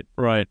energy. Right.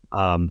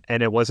 And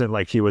it wasn't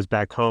like he was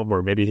back home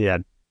where maybe he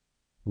had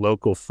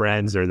local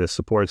friends or the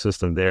support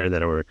system there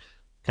that were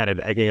kind of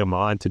egging him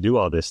on to do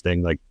all this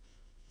thing. Like,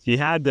 he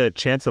had the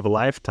chance of a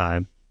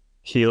lifetime.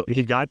 He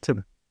got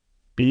to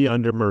be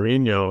under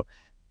Mourinho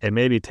and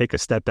maybe take a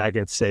step back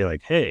and say,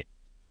 like, hey,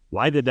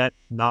 why did that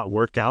not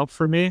work out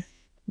for me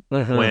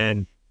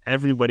when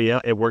everybody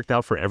else, it worked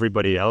out for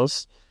everybody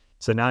else?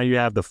 So now you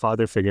have the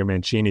father figure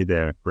Mancini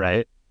there,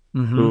 right?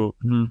 Who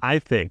I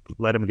think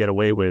let him get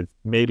away with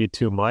maybe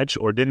too much,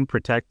 or didn't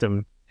protect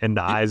him in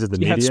the eyes of the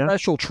media. He had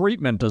special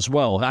treatment as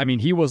well. I mean,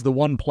 he was the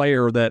one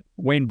player that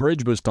Wayne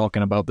Bridge was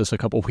talking about this a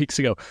couple of weeks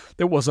ago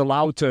that was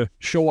allowed to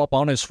show up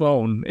on his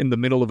phone in the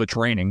middle of a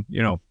training,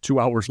 2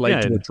 hours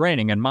late to a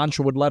training, and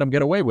Mancha would let him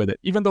get away with it,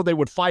 even though they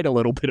would fight a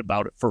little bit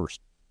about it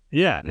first.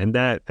 Yeah, and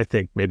that, I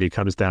think, maybe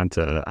comes down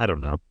to, I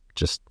don't know,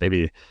 just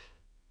maybe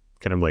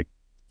kind of like,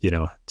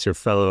 it's your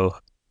fellow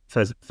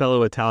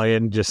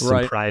Italian, just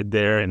some pride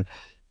there, and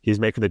he's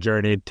making the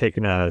journey,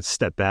 taking a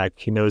step back.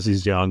 He knows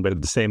he's young, but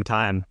at the same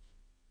time,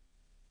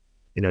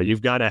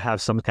 you've got to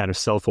have some kind of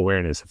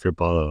self-awareness if you're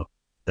Balo,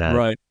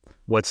 that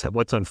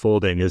what's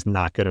unfolding is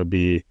not going to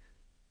be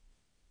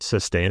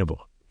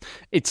sustainable.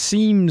 It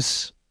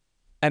seems,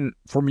 and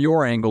from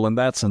your angle in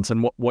that sense,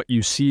 and what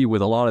you see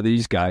with a lot of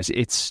these guys,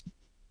 it's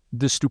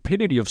the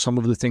stupidity of some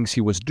of the things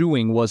he was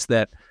doing was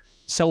that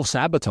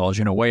self-sabotage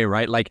in a way,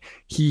 right? Like,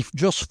 he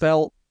just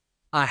felt,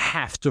 I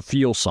have to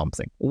feel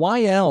something.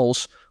 Why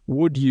else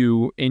would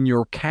you, in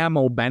your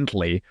camo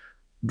Bentley,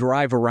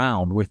 drive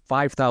around with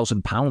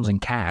 5,000 pounds in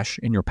cash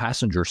in your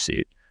passenger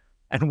seat?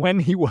 And when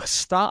he was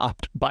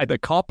stopped by the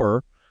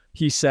copper,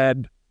 he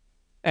said,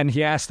 and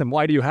he asked him,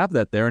 why do you have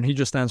that there? And he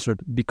just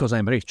answered, because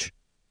I'm rich.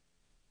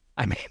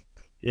 I mean,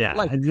 yeah.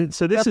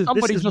 So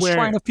somebody's just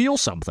trying to feel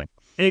something.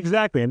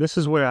 Exactly. And this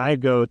is where I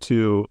go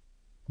to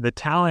the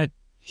talent,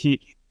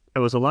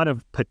 there was a lot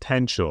of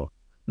potential,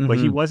 but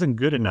he wasn't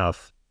good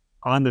enough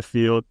on the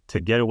field to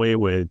get away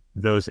with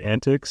those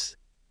antics.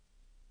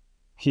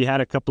 He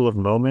had a couple of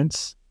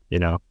moments,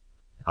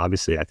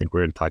 obviously I think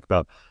we're going to talk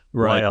about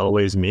why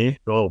always me?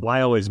 Well,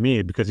 why always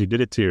me? Because you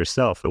did it to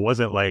yourself. It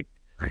wasn't like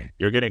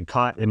you're getting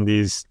caught in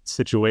these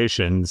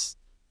situations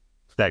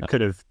that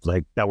could have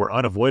that were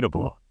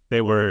unavoidable.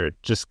 They were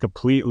just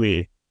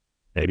completely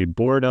maybe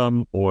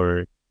boredom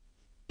or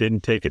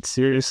didn't take it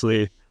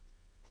seriously.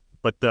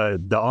 But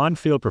the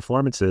on-field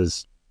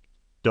performances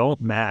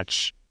don't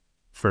match,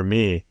 for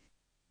me,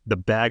 the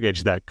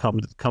baggage that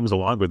comes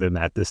along with him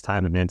at this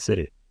time in Man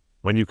City.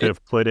 When you could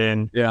have put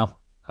in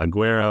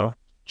Aguero,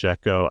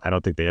 Dzeko, I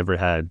don't think they ever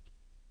had,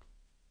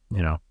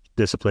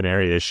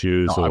 disciplinary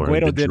issues. No, or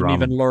Aguero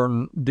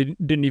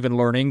didn't even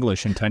learn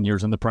English in 10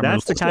 years in the Premier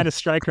League. That's the kind of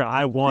striker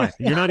I want.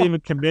 You're not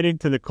even committing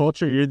to the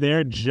culture. You're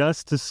there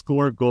just to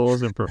score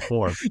goals and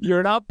perform.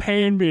 You're not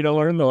paying me to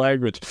learn the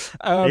language.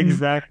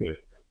 Exactly.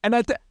 And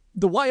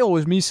the why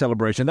always me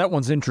celebration, that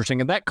one's interesting,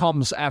 and that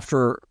comes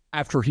after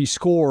he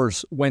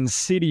scores when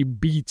City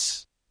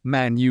beats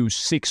Man U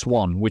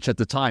 6-1, which at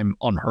the time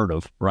unheard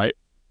of, right?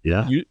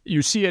 Yeah.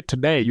 You see it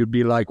today, you'd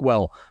be like,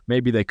 well,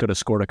 maybe they could have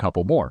scored a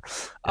couple more.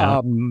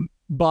 Yeah.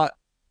 But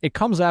it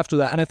comes after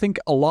that, and I think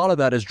a lot of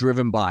that is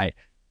driven by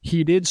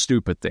he did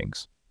stupid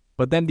things.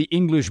 But then the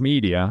English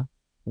media,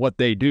 what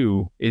they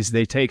do is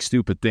they take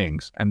stupid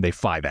things and they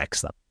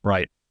 5X them,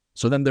 right?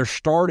 So then there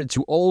started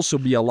to also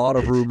be a lot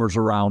of rumors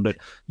around it.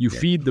 You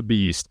feed the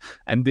beast,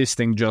 and this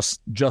thing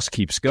just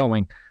keeps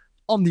going.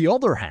 On the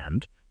other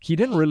hand, he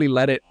didn't really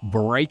let it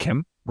break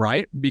him,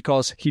 right?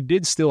 Because he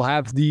did still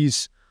have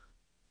these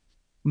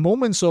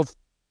moments of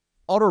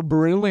utter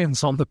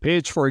brilliance on the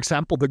pitch. For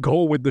example, the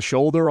goal with the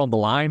shoulder on the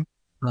line.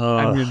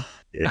 The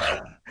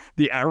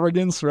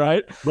arrogance,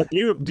 right? But do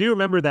you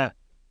remember that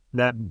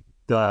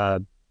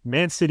the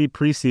Man City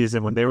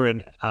preseason when they were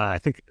in? I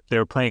think they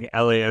were playing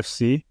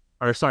LAFC,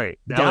 or sorry,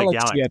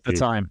 Galaxy at the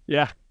time.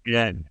 Yeah.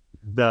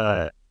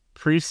 The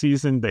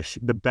preseason,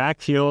 the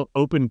back heel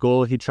open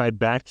goal. He tried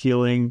back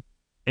heeling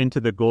into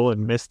the goal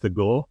and missed the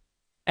goal.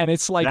 And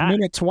it's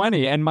minute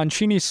 20, and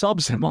Mancini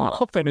subs him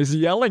off and is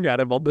yelling at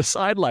him on the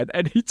sideline,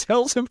 and he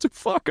tells him to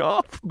fuck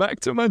off back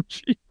to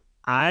Mancini.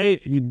 I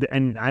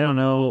don't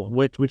know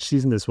which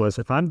season this was.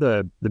 If I'm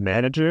the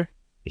manager,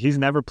 he's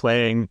never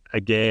playing a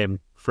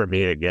game for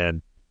me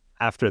again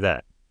after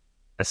that,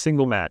 a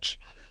single match.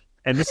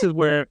 And this is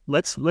where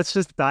let's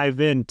just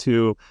dive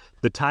into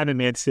the time in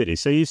Man City.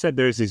 So you said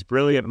there's these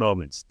brilliant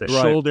moments: the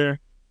shoulder,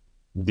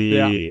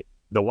 the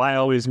why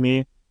always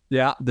me.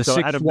 Yeah,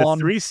 so out of the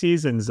 3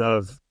 seasons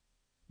of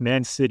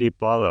Man City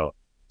Paulo,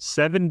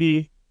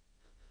 70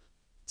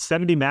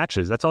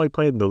 matches. That's all he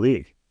played in the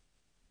league.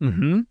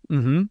 And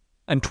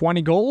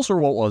 20 goals, or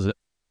what was it?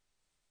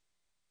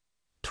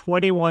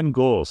 21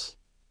 goals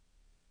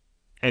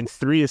and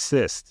 3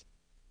 assists.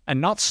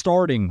 And not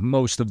starting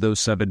most of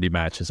those 70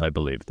 matches, I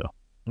believe, though.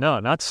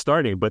 No, not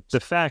starting, but the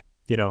fact,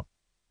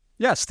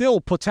 Yeah, still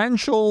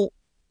potential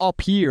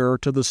up here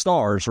to the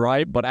stars,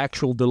 right? But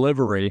actual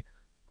delivery,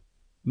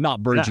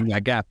 not bridging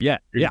that gap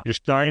yet. You're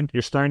starting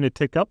to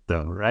tick up,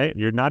 though, right?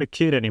 You're not a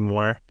kid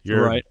anymore.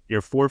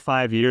 You're 4 or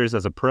 5 years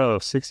as a pro,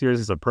 6 years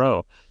as a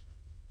pro.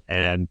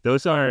 And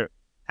those are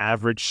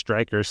average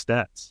striker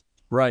stats.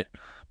 Right.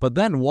 But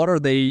then what are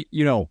they,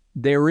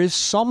 there is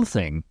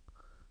something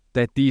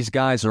that these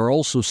guys are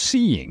also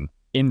seeing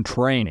in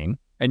training,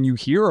 and you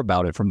hear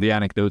about it from the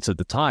anecdotes at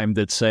the time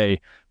that say,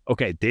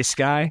 okay, this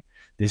guy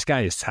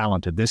is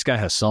talented. This guy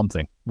has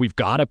something. We've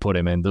got to put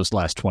him in those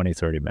last 20,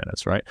 30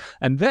 minutes, right?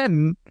 And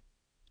then,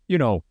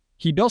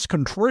 he does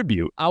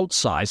contribute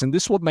outsized, and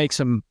this is what makes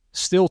him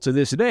still to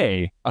this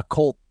day a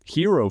cult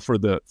hero for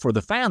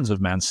the fans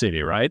of Man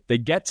City, right? They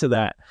get to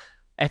that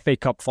FA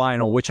Cup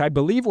final, which I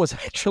believe was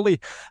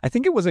actually, I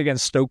think it was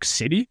against Stoke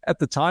City at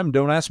the time.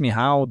 Don't ask me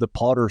how the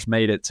Potters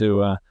made it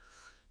to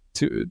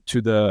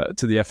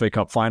the FA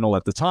Cup final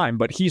at the time,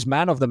 but he's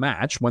man of the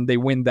match when they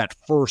win that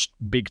first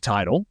big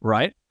title,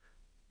 right?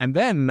 And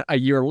then a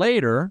year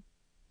later,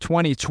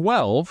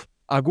 2012,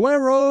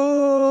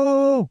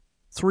 Aguero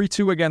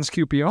 3-2 against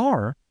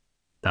QPR.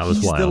 That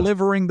was wild. He's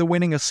delivering the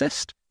winning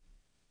assist.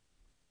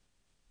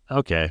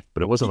 Okay,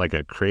 but it wasn't like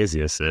a crazy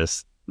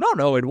assist.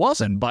 No, it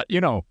wasn't. But,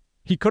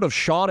 he could have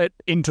shot it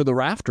into the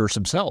rafters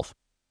himself,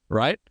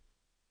 right?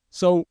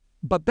 So,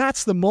 but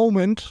that's the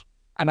moment,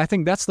 and I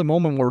think that's the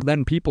moment where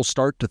then people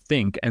start to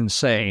think and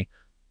say,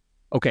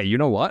 okay, you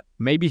know what?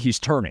 Maybe he's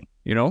turning,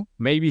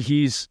 Maybe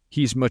he's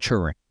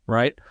maturing,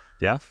 right?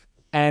 Yeah.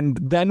 And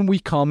then we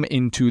come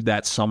into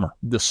that summer,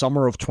 the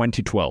summer of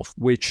 2012,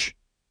 which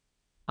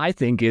I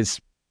think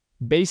is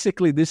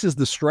basically, this is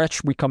the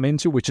stretch we come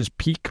into, which is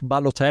peak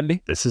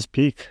Balotelli. This is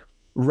peak.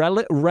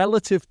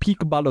 Relative peak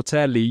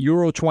Balotelli,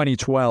 Euro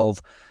 2012.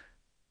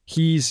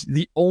 He's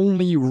the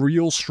only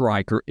real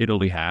striker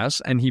Italy has,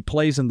 and he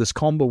plays in this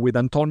combo with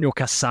Antonio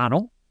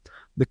Cassano,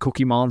 the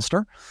Cookie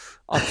Monster,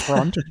 up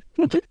front.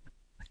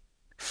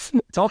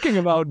 Talking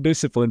about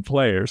disciplined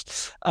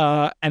players,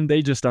 and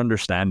they just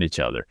understand each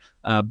other.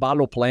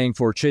 Balo playing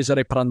for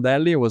Cesare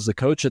Prandelli was the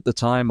coach at the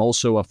time,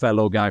 also a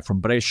fellow guy from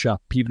Brescia,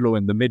 Pirlo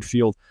in the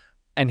midfield.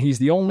 And he's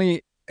the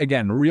only,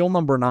 again, real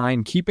number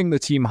 9, keeping the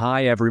team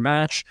high every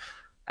match.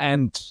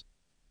 And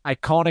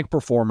iconic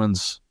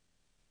performance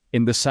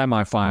in the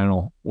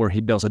semifinal where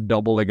he does a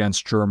double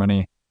against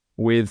Germany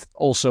with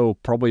also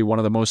probably one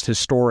of the most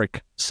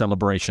historic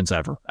celebrations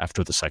ever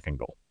after the second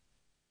goal.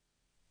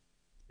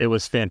 It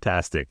was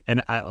fantastic.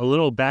 And a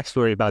little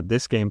backstory about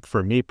this game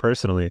for me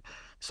personally.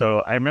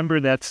 So I remember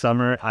that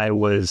summer I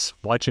was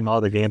watching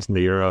all the games in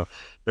the Euro.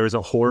 There was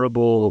a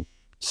horrible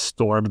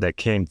storm that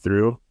came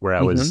through where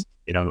I was,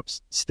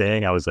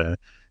 staying. I was a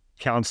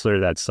counselor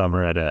that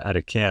summer at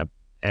a camp,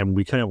 and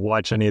we couldn't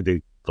watch any of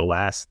the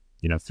last,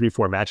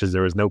 3-4 matches.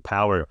 There was no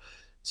power.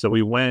 So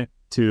we went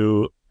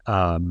to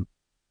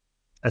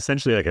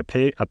essentially like a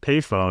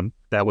payphone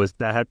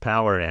that had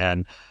power,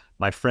 and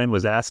my friend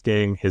was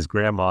asking his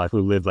grandma,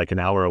 who lived like an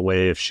hour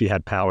away, if she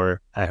had power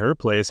at her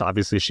place.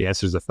 Obviously, she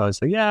answers the phone,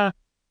 so yeah,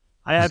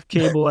 I have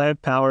cable, I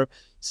have power.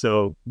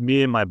 So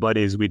me and my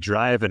buddies, we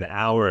drive an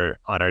hour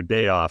on our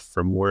day off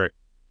from work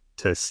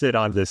to sit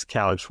on this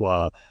couch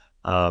while,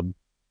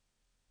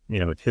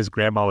 his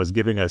grandma was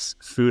giving us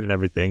food and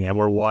everything, and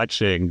we're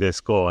watching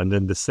this goal. And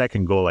then the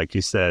second goal, like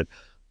you said,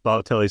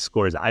 Balotelli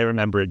scores. I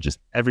remember just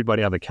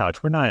everybody on the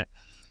couch. We're not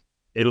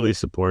Italy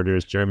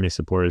supporters, Germany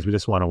supporters. We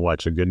just want to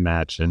watch a good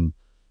match, and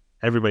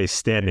everybody's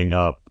standing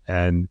up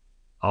and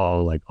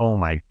all like, oh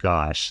my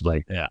gosh,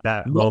 like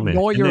that moment.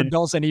 Neuer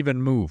doesn't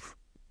even move.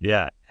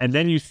 Yeah. And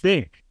then you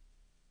think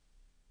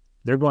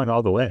they're going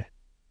all the way.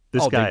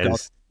 This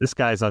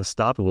guy is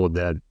unstoppable.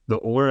 The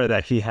aura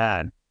that he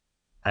had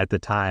at the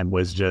time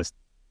was just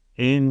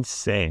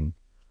insane.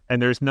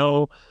 And there's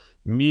no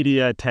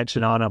media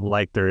attention on him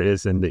like there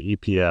is in the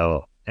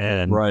EPL.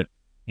 And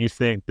you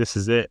think this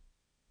is it.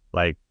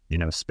 Like,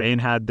 Spain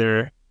had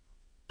their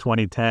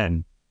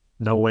 2010.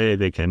 No way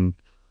they can.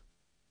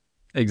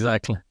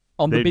 Exactly.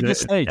 On the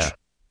biggest stage. Yeah.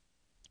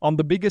 On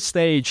the biggest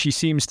stage, he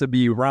seems to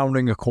be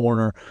rounding a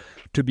corner,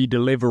 to be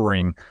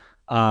delivering.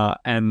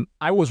 And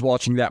I was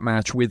watching that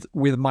match with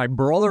my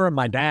brother and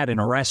my dad in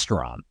a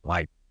restaurant,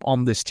 like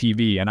on this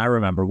TV. And I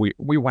remember we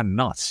went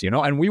nuts,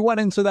 and we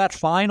went into that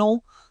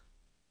final,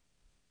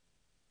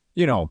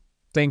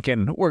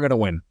 thinking we're going to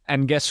win.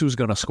 And guess who's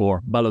going to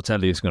score?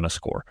 Balotelli is going to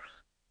score.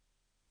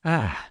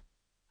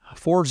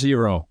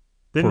 4-0.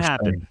 Didn't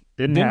happen.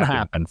 Didn't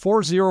happen.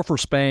 4-0 for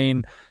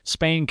Spain.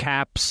 Spain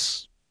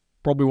caps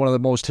probably one of the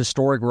most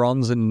historic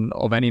runs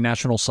of any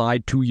national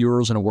side. 2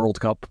 Euros and a World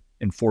Cup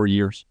in 4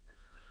 years.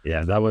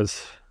 Yeah, that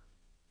was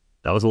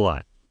a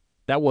lot.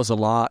 That was a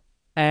lot.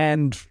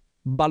 And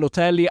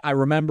Balotelli, I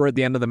remember at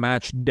the end of the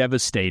match,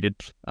 devastated,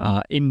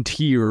 in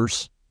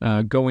tears,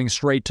 going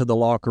straight to the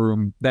locker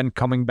room, then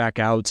coming back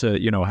out to,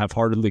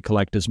 half-heartedly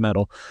collect his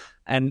medal.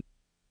 And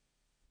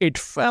it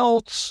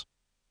felt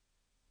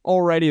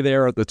already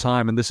there at the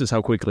time, and this is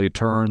how quickly it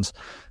turns,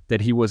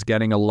 that he was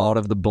getting a lot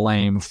of the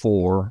blame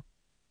for,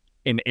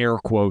 in air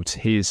quotes,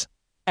 his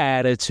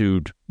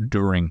attitude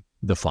during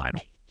the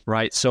final,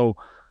 right? So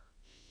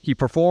he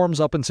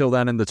performs up until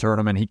then in the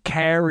tournament. He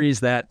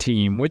carries that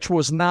team, which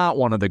was not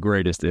one of the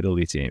greatest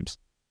Italy teams.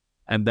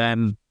 And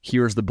then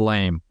here's the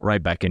blame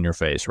right back in your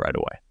face right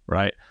away,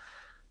 right?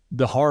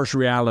 The harsh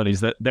realities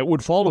that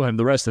would follow him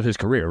the rest of his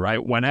career,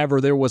 right? Whenever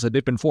there was a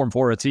dip in form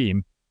for a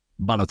team,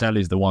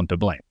 Balotelli's the one to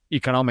blame.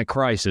 Economic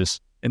crisis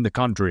in the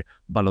country,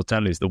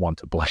 Balotelli's the one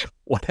to blame,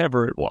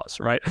 whatever it was,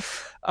 right?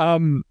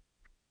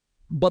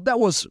 But that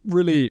was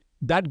really,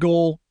 that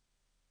goal,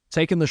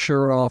 taking the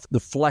shirt off, the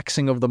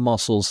flexing of the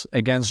muscles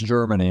against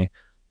Germany,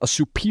 a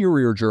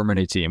superior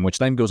Germany team, which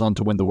then goes on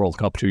to win the World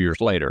Cup 2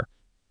 years later.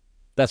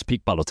 That's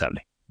peak Balotelli.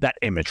 That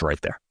image right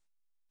there.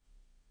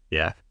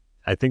 Yeah,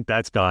 I think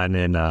that's gone.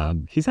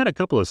 And he's had a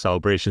couple of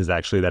celebrations,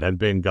 actually, that have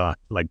been gone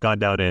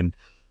down in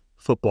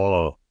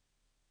football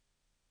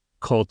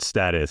cult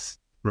status.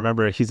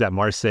 Remember, he's at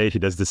Marseille. He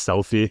does the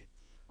selfie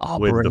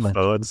with brilliant. The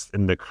phones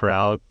in the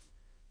crowd.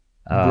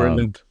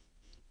 Brilliant.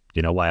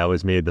 Why I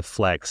always made the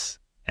flex.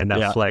 And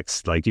that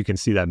flex, like, you can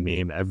see that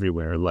meme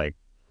everywhere. Like,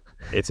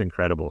 it's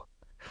incredible.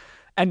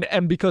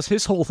 And because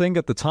his whole thing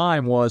at the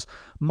time was,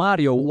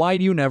 Mario, why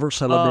do you never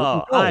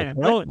celebrate?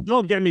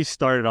 Don't get me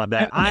started on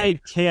that. I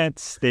can't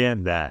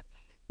stand that.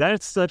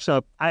 That's such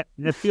a.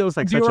 It feels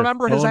like. Do you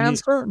remember his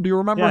answer? Do you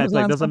remember? Yeah, it's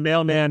like, does a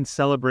mailman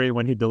celebrate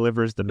when he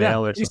delivers the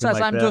mail or something like that? He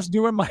says, "I'm just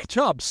doing my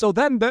job." So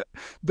then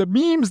the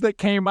memes that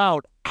came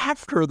out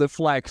after the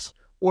flex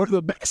were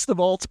the best of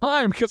all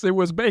time, because it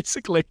was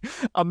basically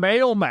a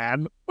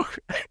mailman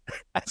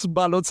as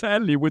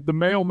Balotelli with the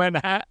mailman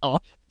hat on.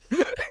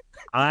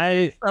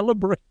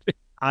 Celebrating.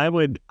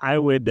 I'd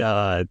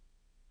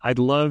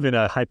love, in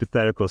a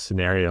hypothetical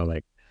scenario,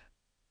 like,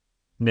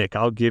 Nick,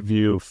 I'll give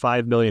you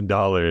 $5 million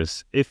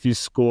if you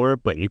score,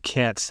 but you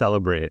can't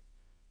celebrate.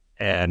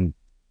 And,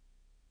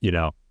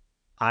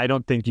 I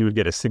don't think you would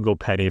get a single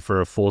penny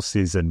for a full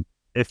season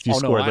if you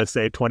scored, let's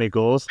say, 20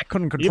 goals. I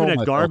couldn't control even a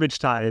myself. Garbage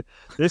time.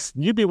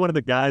 You'd be one of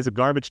the guys, a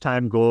garbage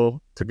time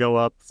goal to go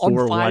up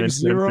 4-1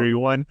 instead of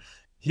 3-1.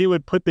 He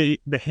would put the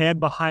hand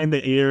behind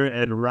the ear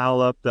and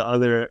rile up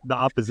the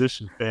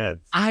opposition fans.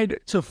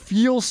 To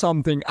feel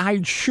something,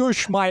 I'd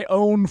shush my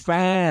own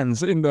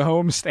fans in the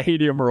home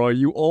stadium, Roy.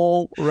 You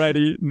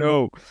already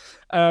know.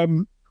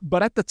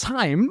 But at the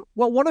time,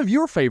 well, one of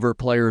your favorite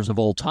players of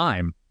all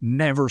time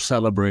never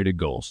celebrated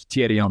goals,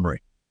 Thierry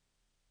Henry.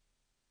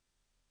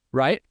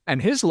 Right?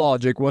 And his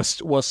logic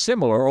was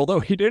similar, although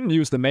he didn't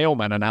use the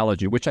mailman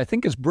analogy, which I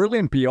think is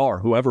brilliant PR,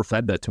 whoever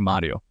fed that to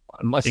Mario,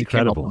 unless he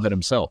came up with it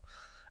himself.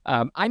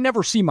 I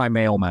never see my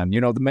mailman.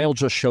 The mail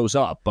just shows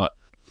up, but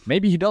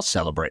maybe he does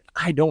celebrate.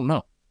 I don't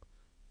know.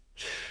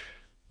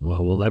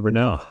 Well, we'll never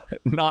know.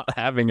 Not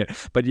having it.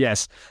 But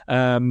yes.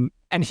 And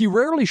he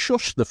rarely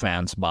shushed the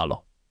fans,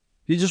 Balo.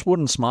 He just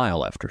wouldn't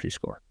smile after he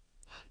scored.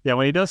 Yeah,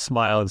 when he does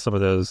smile in some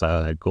of those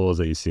goals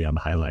that you see on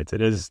highlights,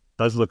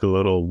 does look a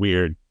little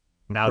weird.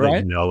 Now that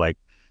you know, like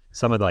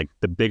some of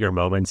the bigger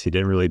moments, he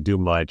didn't really do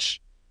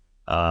much.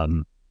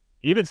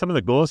 Even some of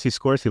the goals he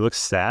scores, he looks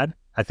sad.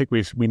 I think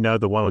we know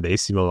the one with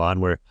AC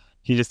Milan where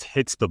he just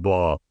hits the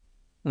ball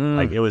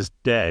like it was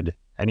dead,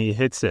 and he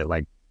hits it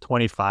like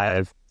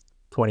 25,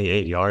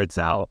 28 yards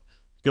out,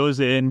 goes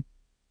in,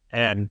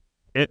 and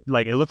it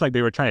looked like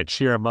they were trying to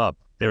cheer him up.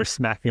 They were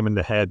smacking him in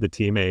the head, the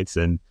teammates,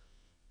 and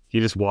he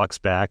just walks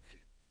back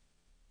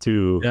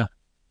to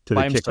the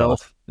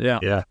kickoff.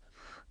 Yeah.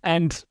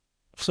 And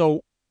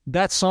so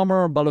that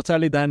summer,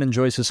 Balotelli then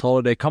enjoys his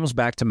holiday, comes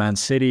back to Man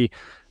City,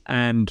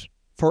 and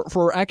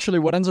for actually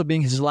what ends up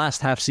being his last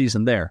half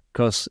season there,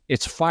 because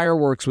it's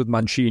fireworks with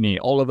Mancini.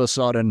 All of a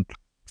sudden,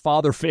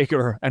 father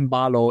figure and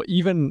Balo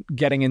even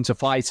getting into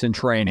fights in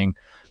training.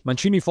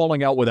 Mancini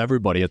falling out with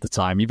everybody at the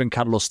time, even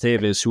Carlos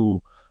Tevez,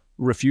 who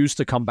refused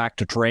to come back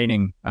to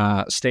training,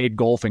 stayed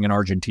golfing in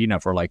Argentina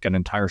for like an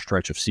entire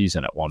stretch of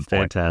season at one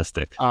point.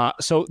 Fantastic.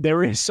 So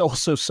there is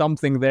also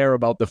something there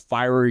about the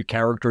fiery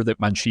character that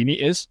Mancini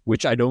is,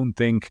 which I don't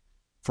think,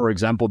 for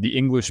example, the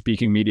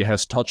English-speaking media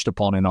has touched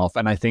upon enough.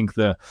 And I think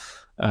the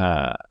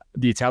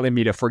Italian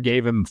media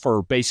forgave him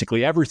for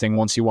basically everything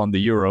once he won the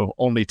Euro,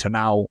 only to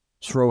now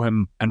throw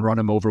him and run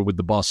him over with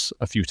the bus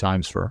a few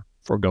times for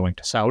going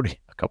to Saudi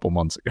a couple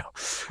months ago.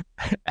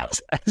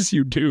 as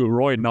you do,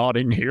 Roy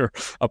nodding here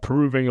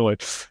approvingly.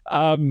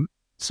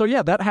 So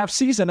yeah, that half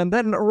season. And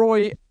then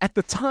Roy, at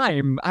the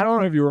time, I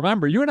don't know if you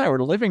remember, you and I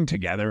were living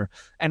together,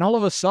 and all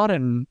of a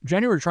sudden,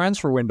 January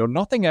transfer window,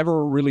 nothing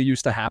ever really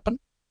used to happen.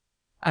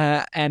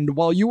 And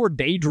while you were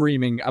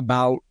daydreaming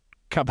about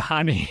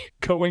Cavani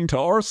going to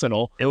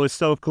Arsenal, it was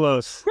so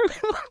close.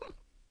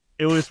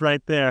 It was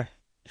right there.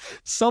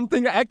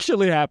 Something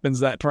actually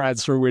happens that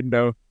transfer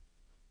window.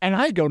 And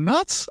I go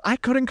nuts. I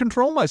couldn't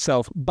control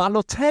myself.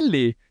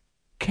 Balotelli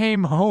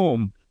came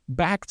home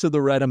back to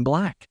the red and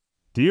black.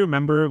 Do you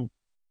remember,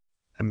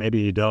 and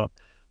maybe you don't,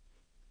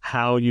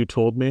 how you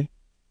told me?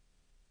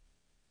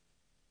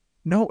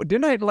 No,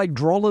 didn't I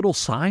draw little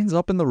signs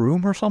up in the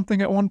room or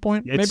something at one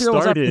point? Maybe it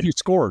was after you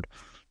scored.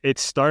 It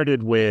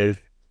started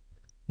with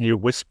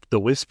the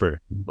whisper.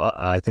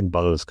 I think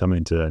Balo's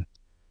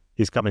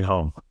he's coming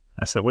home.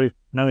 I said, wait,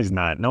 no, he's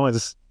not.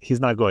 He's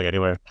not going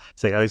anywhere.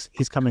 Say, oh,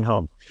 he's coming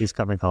home. He's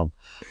coming home.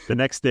 The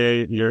next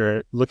day,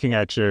 you're looking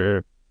at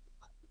your,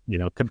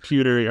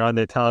 computer. You're on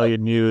the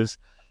Italian news.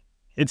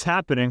 It's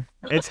happening.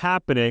 It's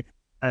happening.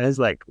 And it's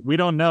like, we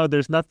don't know.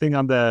 There's nothing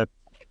on the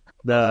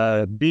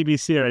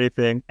BBC or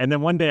anything. And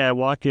then one day I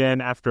walk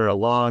in after a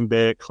long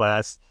day at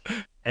class,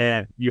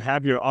 and you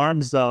have your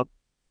arms up,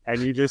 and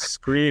you just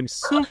scream,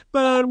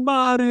 Super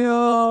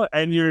Mario!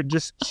 And you're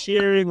just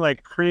cheering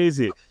like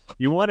crazy.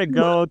 You want to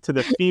go to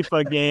the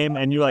FIFA game,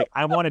 and you're like,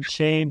 I want to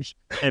change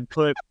and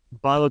put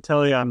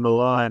Balotelli on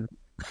Milan.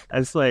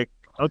 And it's like,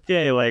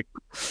 okay,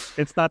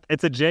 it's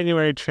a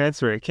January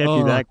transfer. It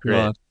can't be that great.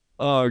 God.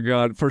 Oh,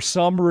 God. For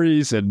some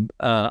reason,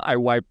 I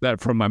wiped that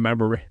from my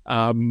memory.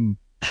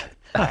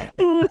 I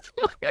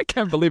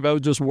can't believe I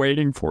was just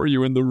waiting for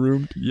you in the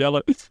room to yell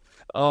it.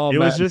 Oh, it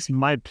was just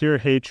my pure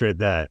hatred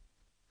that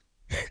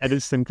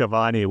Edinson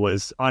Cavani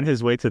was on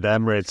his way to the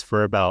Emirates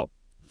for about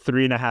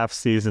 3.5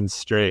 seasons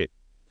straight,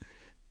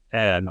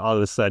 and all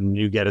of a sudden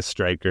you get a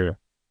striker.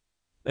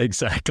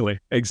 Exactly.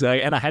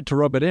 And I had to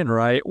rub it in,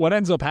 right? What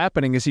ends up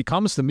happening is he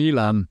comes to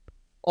Milan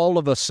all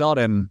of a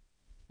sudden,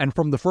 and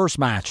from the first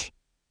match,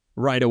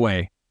 right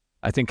away,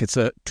 I think it's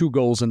 2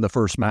 goals in the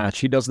first match.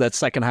 He does that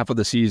second half of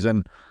the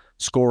season,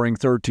 scoring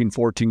 13,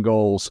 14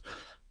 goals.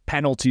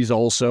 Penalties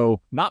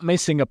also, not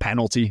missing a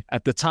penalty.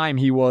 At the time,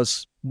 he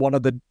was one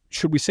of the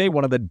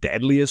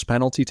deadliest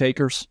penalty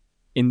takers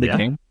in the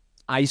game.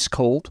 Ice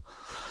cold.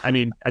 I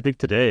mean, I think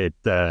today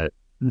the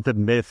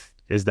myth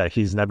is that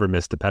he's never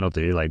missed a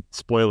penalty. Like,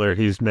 spoiler,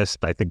 he's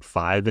missed, I think,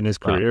 5 in his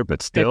career,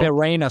 but still. Pepe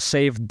Reina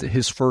saved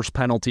his first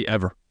penalty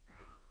ever.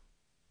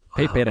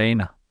 Wow. Pepe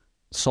Reina.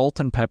 Salt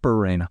and pepper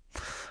Reina.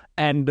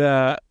 And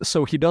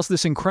so he does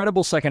this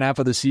incredible second half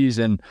of the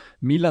season.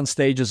 Milan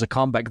stages a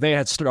comeback. They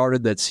had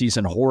started that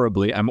season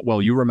horribly.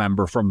 Well, you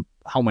remember from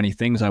how many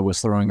things I was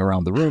throwing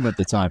around the room at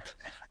the time.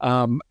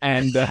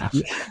 And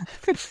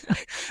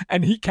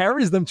he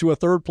carries them to a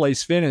third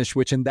place finish,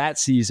 which in that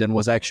season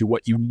was actually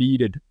what you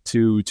needed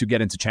to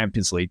get into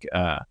Champions League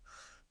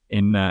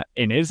in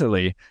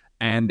Italy.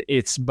 And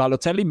it's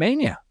Balotelli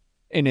mania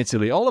in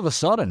Italy. All of a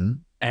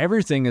sudden,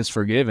 everything is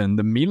forgiven.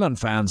 The Milan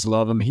fans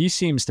love him. He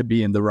seems to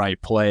be in the right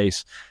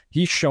place.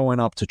 He's showing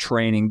up to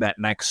training that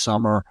next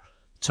summer,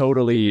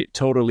 totally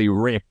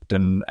ripped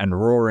and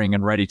roaring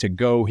and ready to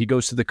go. He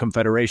goes to the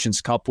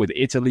Confederations Cup with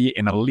Italy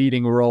in a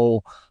leading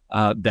role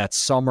that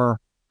summer.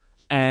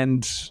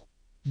 And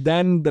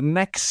then the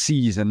next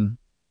season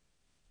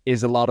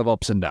is a lot of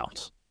ups and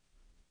downs.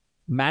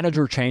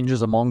 Manager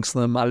changes amongst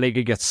them.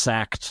 Allegri gets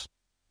sacked.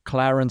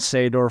 Clarence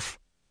Seedorf,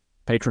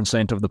 patron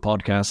saint of the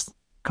podcast,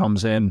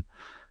 comes in.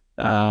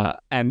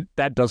 And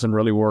that doesn't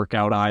really work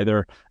out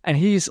either.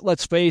 And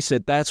let's face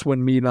it, that's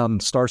when Milan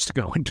starts to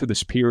go into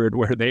this period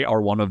where they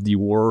are one of the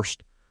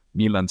worst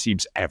Milan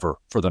teams ever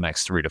for the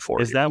next 3 to 4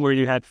 years. Is that where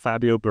you had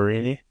Fabio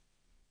Borini?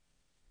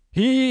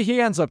 He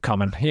ends up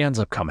coming.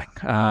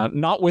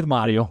 Not with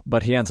Mario,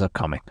 but he ends up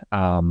coming.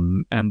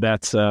 And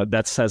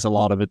that says a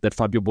lot of it, that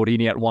Fabio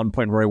Borini at one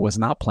point where he was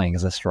not playing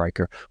as a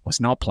striker, was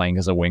not playing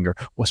as a winger,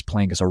 was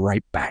playing as a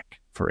right back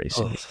for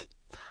AC. Oh.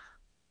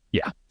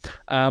 Yeah.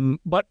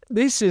 But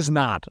this is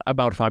not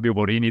about Fabio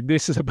Borini.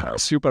 This is about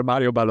Super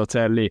Mario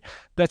Balotelli.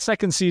 That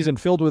second season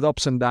filled with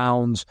ups and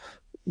downs.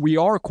 We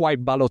are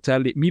quite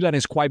Balotelli. Milan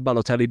is quite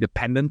Balotelli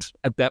dependent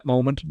at that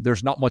moment.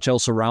 There's not much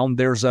else around.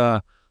 There's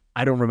a,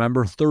 I don't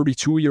remember,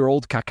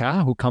 32-year-old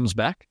Kaká who comes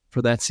back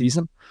for that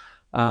season.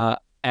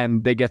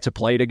 And they get to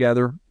play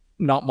together.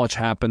 Not much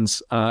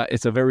happens.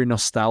 It's a very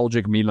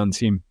nostalgic Milan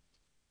team.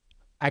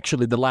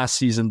 Actually, the last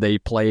season they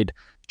played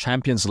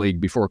Champions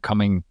League before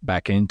coming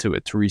back into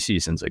it 3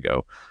 seasons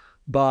ago.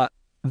 But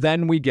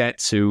then we get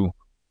to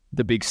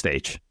the big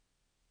stage.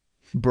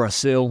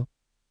 Brazil,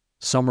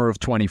 summer of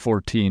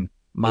 2014,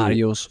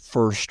 Mario's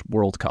first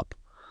World Cup.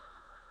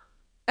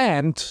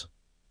 And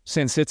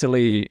since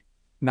Italy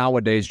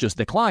nowadays just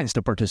declines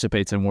to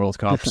participate in World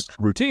Cups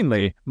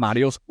routinely,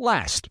 Mario's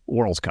last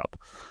World Cup.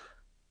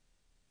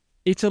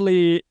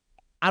 Italy,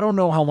 I don't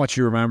know how much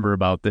you remember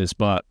about this,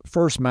 but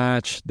first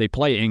match, they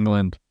play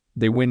England.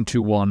 They win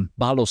 2-1.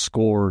 Balo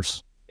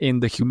scores in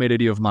the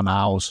humidity of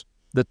Manaus,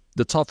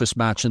 the toughest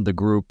match in the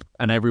group,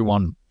 and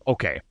everyone,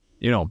 okay,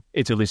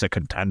 Italy's a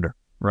contender,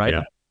 right?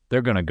 Yeah.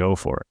 They're going to go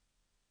for it.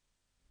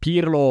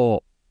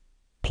 Pirlo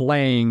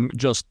playing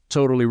just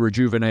totally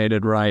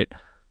rejuvenated, right?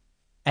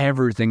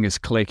 Everything is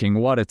clicking.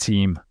 What a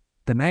team.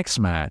 The next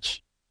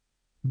match,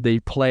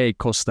 they play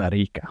Costa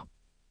Rica,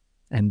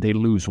 and they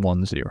lose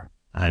 1-0.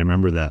 I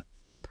remember that.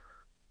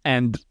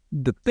 And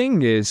the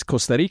thing is,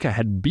 Costa Rica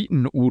had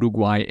beaten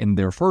Uruguay in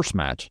their first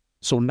match.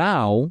 So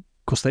now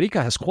Costa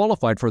Rica has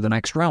qualified for the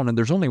next round and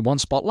there's only one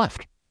spot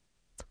left.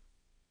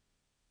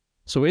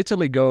 So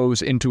Italy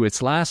goes into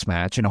its last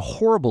match in a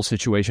horrible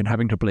situation,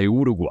 having to play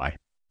Uruguay.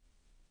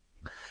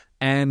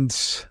 And,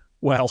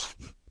 well,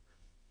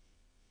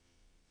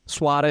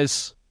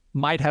 Suarez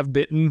might have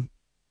bitten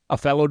a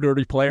fellow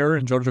dirty player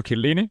in Giorgio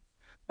Chiellini.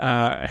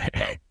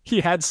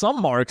 He had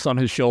some marks on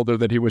his shoulder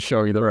that he was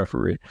showing the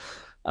referee.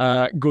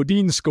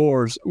 Godin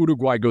scores,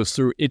 Uruguay goes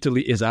through,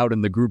 Italy is out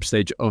in the group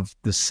stage of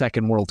the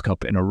second World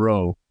Cup in a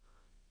row.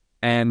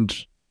 And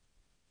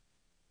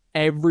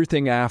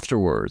everything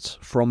afterwards,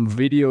 from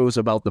videos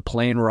about the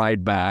plane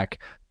ride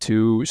back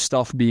to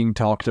stuff being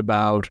talked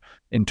about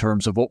in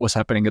terms of what was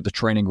happening at the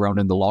training ground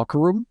in the locker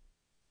room,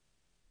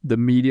 the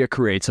media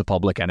creates a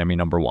public enemy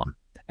number one.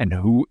 And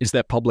who is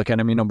that public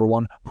enemy number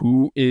one?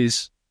 Who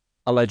is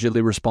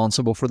allegedly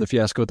responsible for the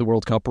fiasco at the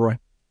World Cup, Roy?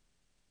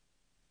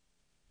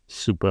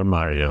 Super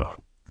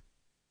Mario.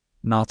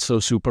 Not so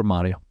Super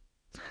Mario.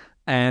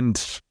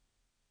 And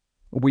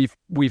we've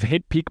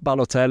hit peak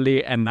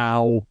Balotelli, and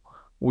now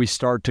we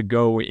start to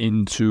go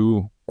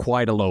into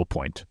quite a low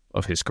point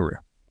of his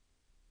career.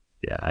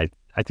 Yeah,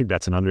 I think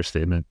that's an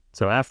understatement.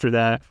 So after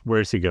that,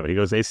 where does he go? He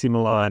goes AC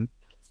Milan.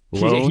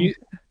 Loan?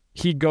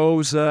 He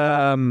goes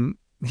to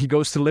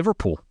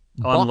Liverpool.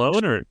 On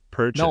loan or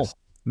purchase? No,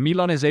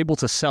 Milan is able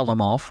to sell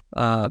him off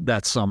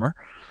that summer.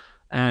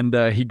 And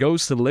he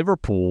goes to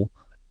Liverpool.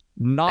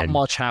 Not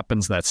much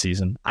happens that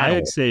season. I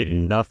would say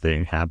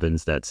nothing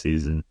happens that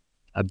season.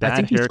 I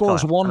think he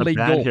scores one league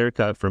goal. A bad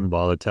haircut from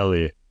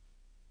Balotelli.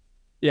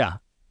 Yeah,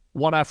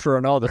 one after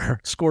another.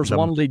 Scores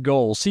one league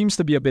goal. Seems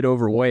to be a bit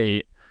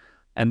overweight.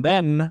 And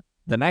then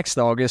the next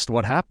August,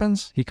 what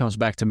happens? He comes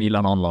back to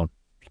Milan on loan.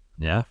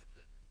 Yeah.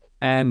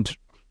 And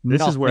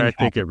this is where I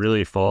think it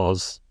really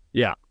falls.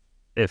 Yeah.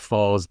 It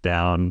falls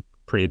down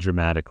pretty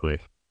dramatically.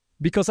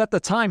 Because at the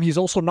time, he's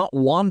also not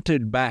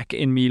wanted back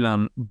in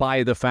Milan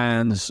by the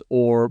fans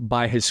or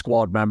by his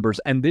squad members.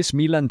 And this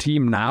Milan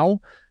team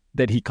now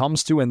that he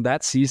comes to in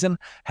that season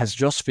has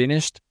just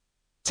finished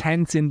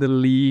 10th in the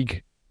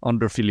league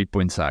under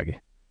Filippo Inzaghi.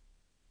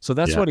 So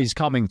that's what he's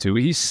coming to.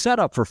 He's set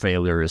up for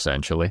failure,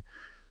 essentially.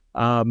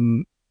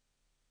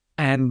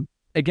 And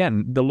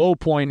again, the low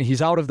point,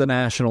 he's out of the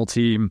national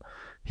team.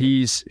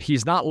 He's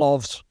not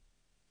loved.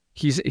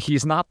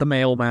 He's not the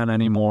mailman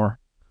anymore.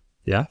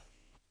 Yeah.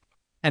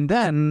 And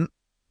then,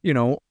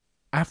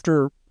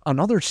 after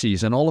another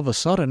season, all of a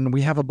sudden,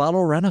 we have a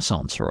Balo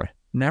renaissance, Roy.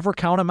 Never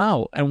count him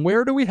out. And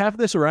where do we have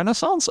this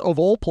renaissance, of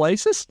all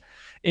places?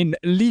 In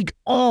Ligue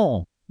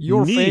 1,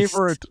 your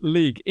favorite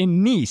league,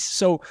 in Nice.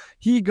 So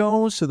he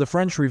goes to the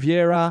French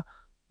Riviera,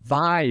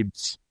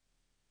 vibes.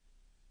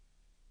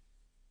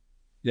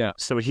 Yeah.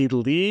 So he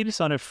leaves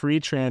on a free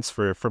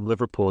transfer from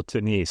Liverpool to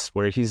Nice,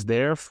 where he's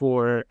there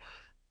for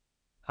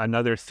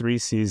another 3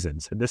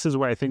 seasons. And this is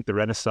where I think the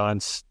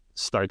renaissance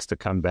starts to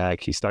come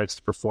back. He starts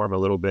to perform a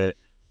little bit.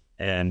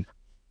 And,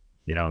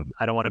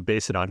 I don't want to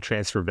base it on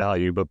transfer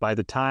value, but by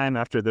the time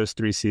after those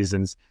 3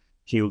 seasons,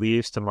 he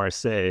leaves to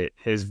Marseille,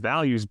 his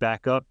value's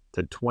back up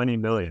to 20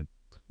 million.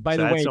 By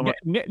the way,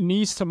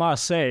 Nice to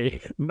Marseille,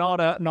 not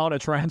a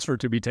transfer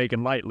to be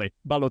taken lightly.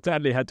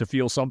 Balotelli had to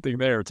feel something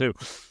there too.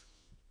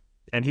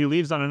 And he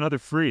leaves on another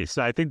free.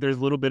 So I think there's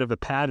a little bit of a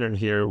pattern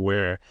here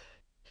where,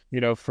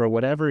 for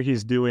whatever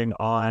he's doing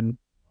on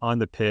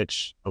the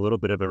pitch, a little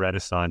bit of a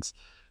renaissance,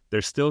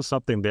 there's still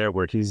something there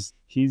where he's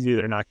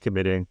either not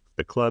committing,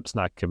 the club's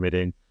not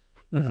committing.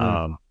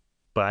 Mm-hmm.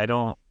 But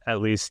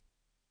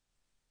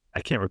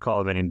I can't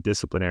recall of any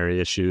disciplinary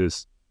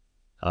issues.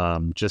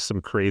 Just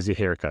some crazy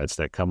haircuts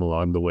that come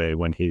along the way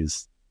when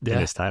he's in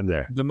his time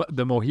there.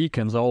 The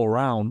Mohicans all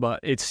around, but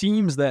it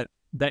seems that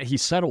he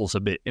settles a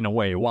bit in a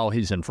way while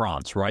he's in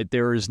France, right?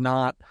 There is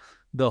not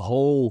the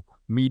whole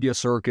media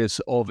circus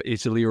of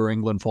Italy or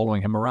England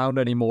following him around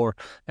anymore.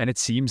 And it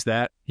seems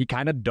that he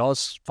kind of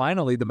does,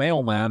 finally, the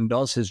mailman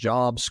does his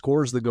job,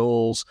 scores the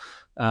goals,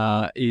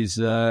 and he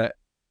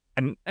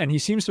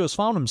seems to have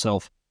found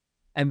himself.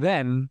 And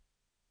then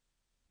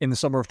in the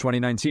summer of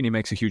 2019, he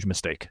makes a huge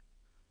mistake.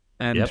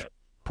 And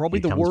probably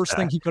the worst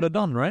thing he could have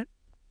done, right?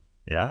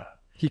 Yeah.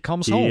 He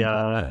comes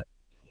home.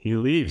 He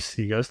leaves.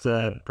 He goes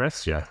to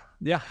Brescia.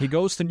 Yeah, he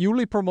goes to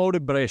newly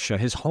promoted Brescia,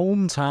 his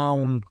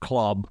hometown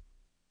club.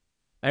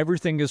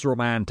 Everything is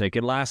romantic.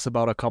 It lasts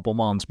about a couple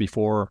months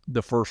before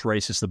the first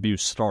racist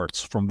abuse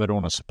starts from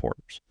Verona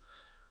supporters.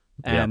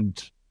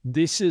 And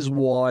this is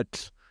when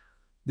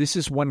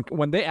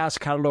they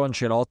ask Carlo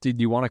Ancelotti,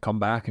 do you want to come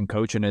back and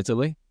coach in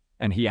Italy?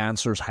 And he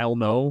answers, hell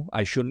no,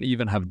 I shouldn't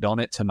even have done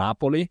it to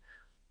Napoli.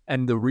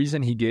 And the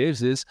reason he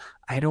gives is,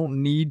 I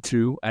don't need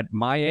to, at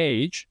my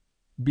age,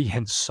 be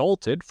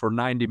insulted for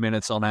 90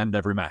 minutes on end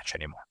every match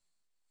anymore.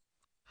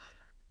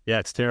 Yeah,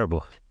 it's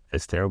terrible.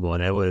 It's terrible.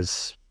 And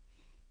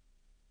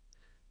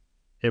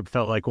it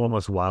felt like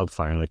almost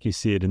wildfire. Like you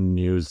see it in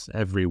the news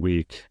every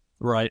week.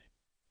 Right.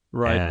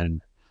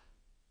 And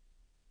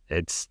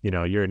it's,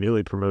 you're a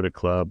newly promoted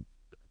club,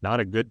 not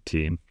a good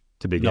team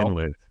to begin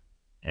with.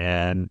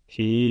 And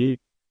he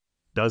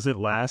doesn't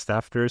last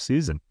after a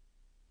season.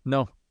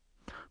 No.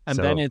 And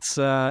then it's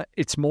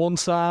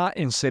Monza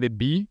in Serie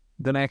B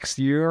the next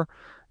year.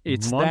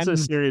 It's Monza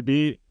Serie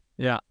B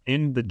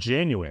in the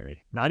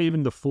January, not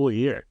even the full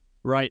year.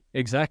 Right,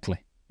 exactly.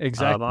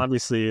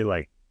 Obviously,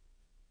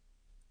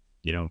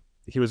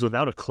 he was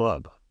without a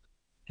club.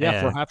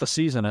 Yeah, for half a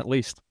season at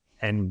least.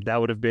 And that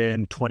would have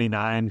been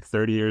 29,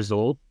 30 years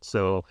old.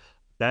 So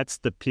that's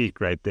the peak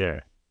right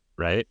there,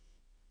 right?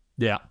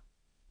 Yeah.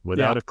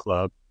 Without a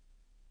club.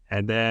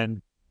 And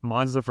then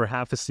Monza for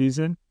half a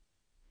season.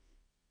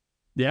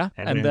 Yeah.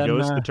 And then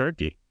goes to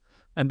Turkey.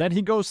 And then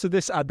he goes to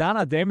this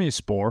Adana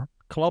Demirspor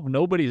club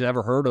nobody's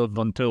ever heard of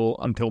until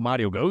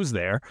Mario goes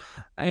there.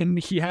 And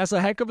he has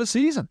a heck of a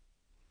season.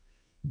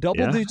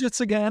 Double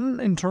digits again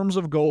in terms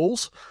of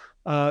goals.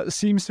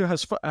 Seems to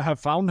have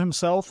found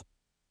himself.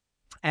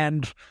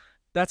 And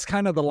that's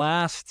kind of the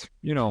last,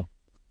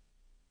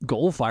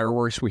 goal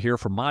fireworks we hear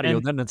from Mario.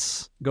 Then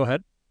it's, go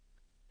ahead.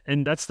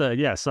 And that's the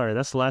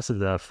last of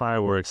the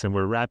fireworks. And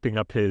we're wrapping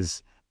up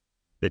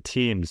the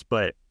teams.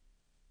 But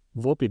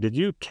Volpe, did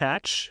you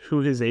catch who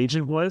his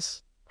agent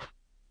was?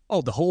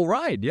 Oh, the whole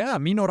ride. Yeah,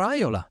 Mino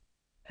Raiola.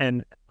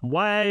 And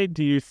why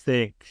do you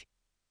think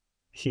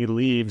he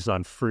leaves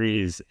on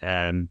freeze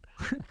and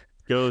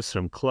goes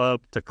from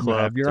club to club?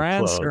 You have your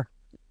answer.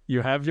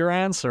 You have your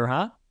answer,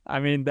 huh? I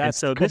mean,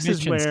 that's and so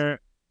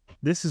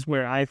this is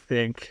where I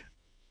think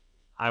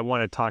I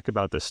want to talk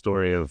about the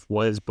story of,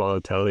 was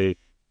Balotelli,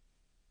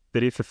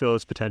 did he fulfill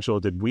his potential?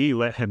 Did we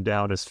let him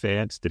down as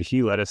fans? Did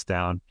he let us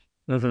down?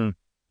 Mm-hmm.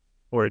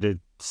 Or did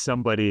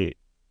somebody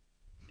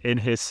in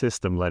his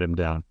system let him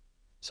down?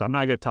 So I'm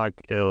not going to talk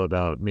ill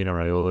about Mino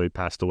Raiola. He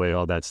passed away,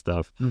 all that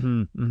stuff.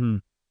 Mm-hmm. Mm-hmm.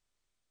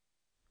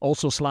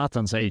 Also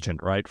Zlatan's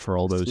agent, right? For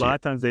all those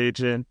Zlatan's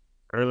agent,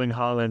 Erling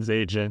Haaland's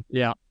agent.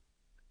 Yeah.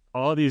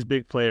 All these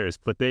big players,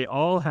 but they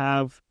all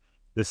have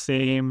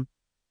the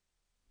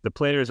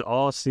players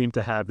all seem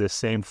to have the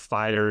same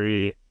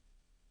fiery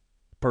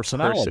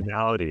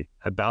personality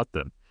about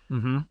them.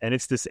 Mm-hmm. And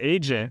it's this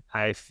agent,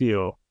 I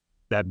feel,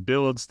 that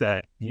builds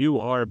that you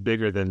are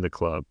bigger than the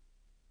club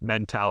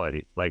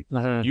mentality. Like,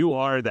 you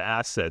are the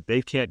asset.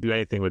 They can't do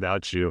anything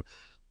without you.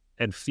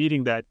 And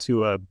feeding that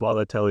to a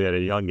Balotelli at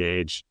a young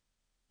age,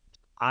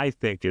 I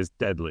think, is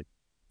deadly.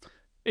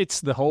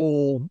 it's the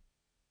whole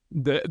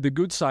the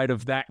good side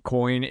of that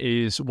coin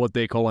is what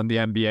they call in the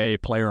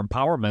NBA player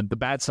empowerment. The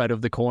bad side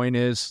of the coin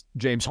is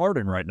James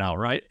Harden right now,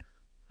 right?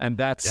 And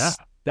that's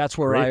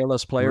where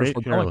ILS players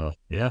were parallel. going.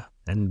 Yeah.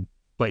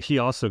 But he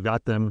also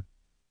got them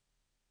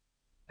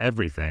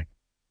everything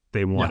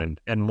they wanted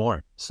and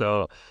more.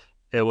 So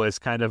it was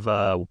kind of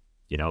a,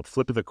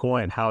 flip of the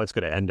coin, how it's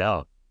going to end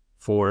out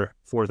for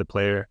the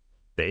player.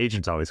 The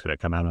agent's always going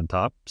to come out on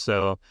top.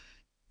 So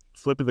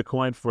flip of the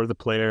coin for the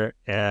player.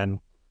 And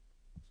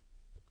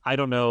I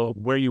don't know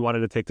where you wanted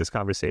to take this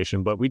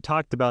conversation, but we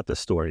talked about the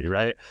story,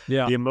 right?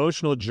 Yeah. The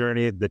emotional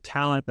journey, the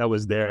talent that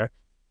was there,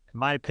 in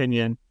my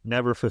opinion,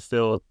 never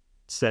fulfilled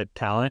said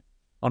talent.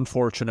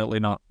 Unfortunately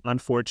not.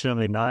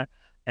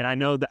 And I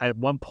know that at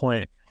one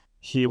point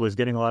he was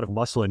getting a lot of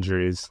muscle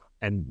injuries,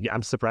 and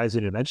I'm surprised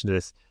you didn't mention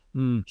this.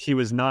 He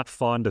was not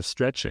fond of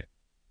stretching.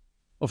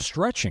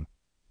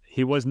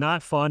 He was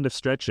not fond of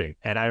stretching.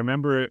 And I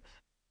remember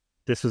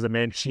this was a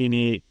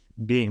Mancini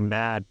being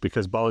mad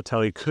because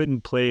Balotelli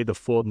couldn't play the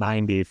full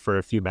 90 for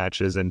a few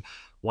matches. And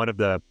one of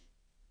the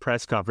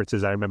press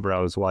conferences I remember I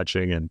was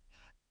watching, and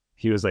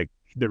he was like,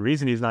 the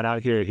reason he's not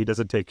out here, he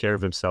doesn't take care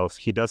of himself.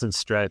 He doesn't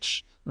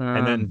stretch.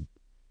 And then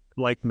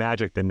like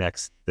magic, the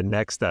next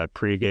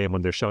pregame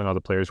when they're showing all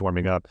the players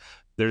warming up,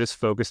 they're just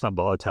focused on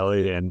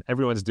Balotelli, and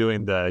everyone's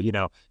doing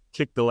the,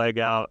 kick the leg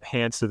out,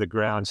 hands to the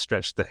ground,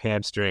 stretch the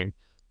hamstring.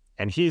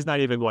 And he's not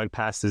even going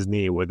past his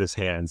knee with his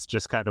hands,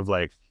 just kind of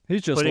like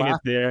he's just putting it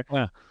there.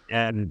 Yeah.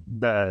 And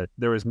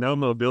there was no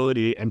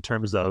mobility in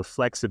terms of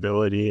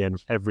flexibility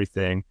and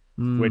everything,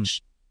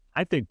 which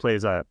I think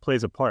plays a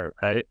part,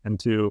 right?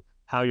 Into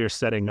how you're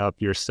setting up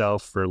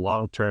yourself for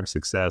long-term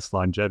success,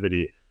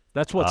 longevity.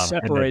 That's what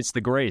separates the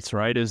greats,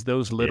 right? Is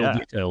those little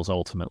details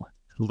ultimately.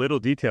 Little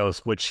details,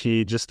 which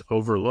he just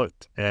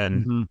overlooked.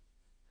 And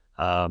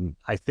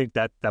I think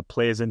that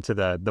plays into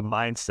the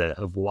mindset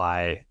of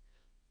why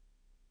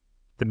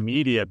the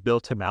media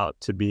built him out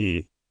to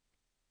be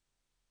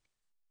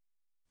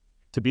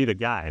the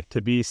guy,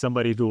 to be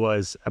somebody who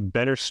was a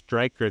better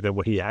striker than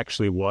what he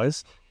actually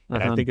was.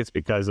 And I think it's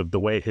because of the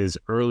way his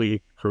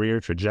early career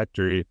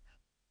trajectory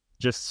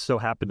just so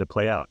happened to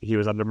play out. He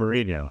was under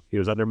Mourinho. He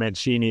was under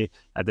Mancini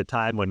at the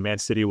time when Man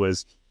City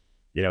was,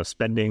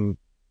 laying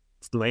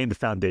the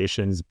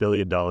foundations, $1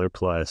 billion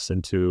plus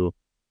into,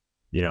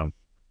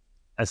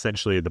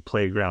 essentially the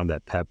playground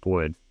that Pep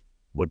would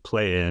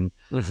play in.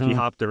 He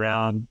hopped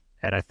around,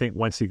 and I think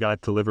once he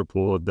got to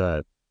Liverpool,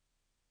 the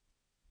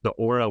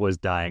aura was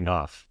dying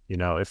off.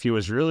 If he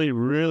was really,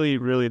 really,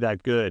 really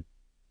that good,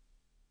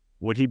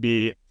 would he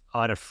be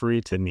on a free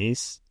to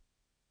Nice?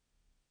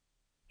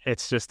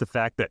 It's just the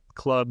fact that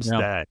clubs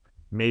that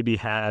maybe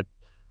had,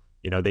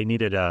 they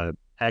needed a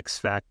X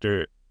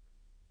factor.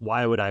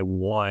 Why would I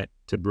want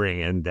to bring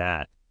in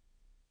that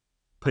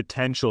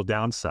potential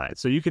downside?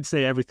 So you could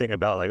say everything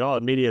about like,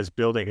 the media is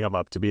building him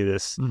up to be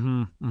this,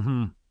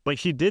 but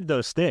he did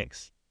those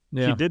things.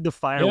 Yeah. He did the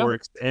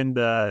fireworks in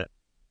the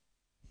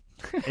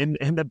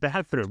in the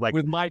bathroom, like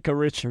with Micah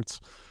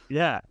Richards.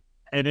 Yeah,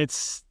 and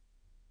it's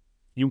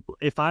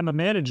if I'm a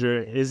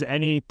manager, is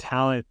any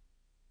talent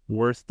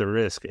worth the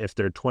risk if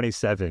they're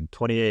 27,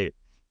 28?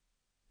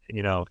 He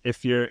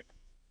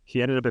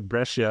ended up at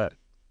Brescia,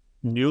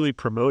 newly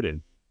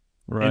promoted.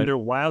 Right. In their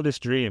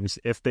wildest dreams,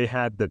 if they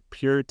had the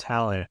pure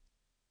talent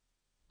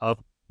of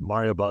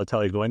Mario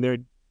Balotelli going there,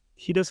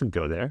 he doesn't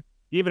go there,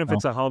 even if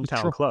it's a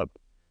hometown club.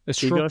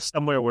 He goes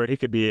somewhere where he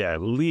could be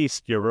at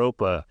least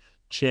Europa,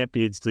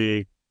 Champions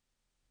League.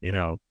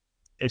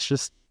 It's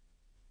just,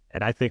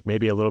 and I think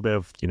maybe a little bit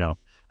of,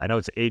 I know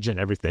it's age and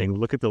everything.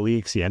 Look at the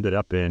leagues he ended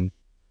up in.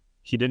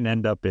 He didn't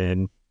end up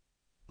in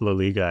La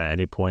Liga at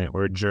any point,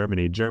 or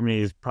Germany.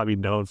 Germany is probably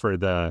known for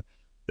the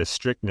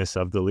strictness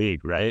of the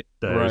league, right?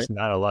 There's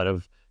not a lot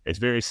of, it's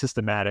very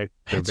systematic.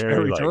 It's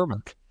very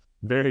German.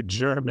 Very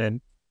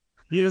German.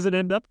 He doesn't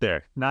end up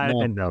there. Not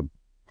in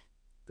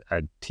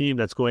a team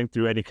that's going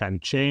through any kind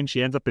of change.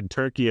 He ends up in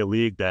Turkey, a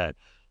league that,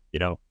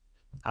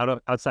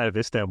 outside of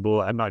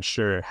Istanbul, I'm not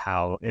sure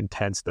how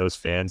intense those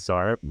fans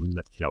are.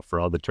 For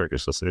all the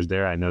Turkish listeners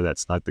there, I know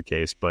that's not the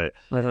case, but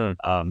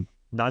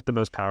not the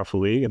most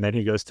powerful league. And then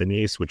he goes to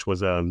Nice, which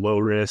was a low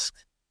risk,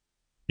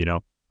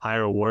 high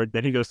reward.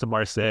 Then he goes to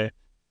Marseille.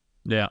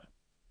 Yeah.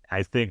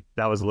 I think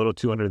that was a little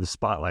too under the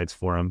spotlights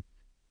for him.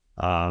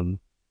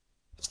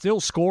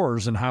 Still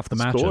scores in half the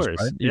matches, right?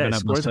 Even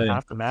scores in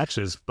half the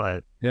matches,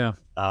 but then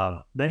he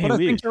I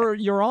leaves. think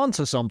you're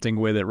onto something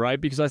with it, right?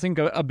 Because I think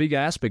a big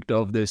aspect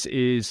of this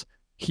is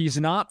he's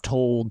not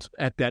told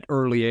at that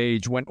early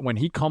age, when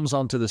he comes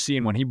onto the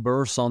scene, when he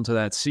bursts onto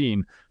that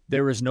scene,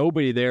 there is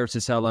nobody there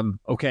to tell him,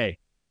 okay,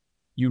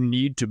 you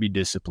need to be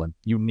disciplined.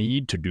 You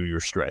need to do your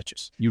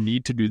stretches. You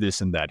need to do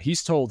this and that.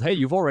 He's told, hey,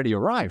 you've already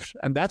arrived.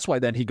 And that's why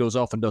then he goes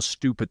off and does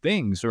stupid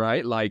things,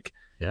 right? Like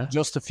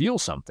just to feel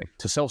something,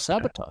 to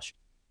self-sabotage.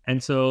 Yeah.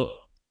 And so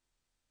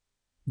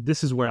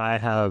this is where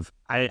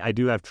I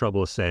do have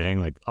trouble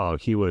saying like,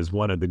 he was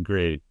one of the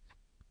great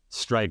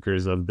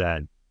strikers of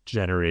that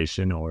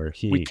generation, or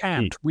We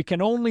can't. We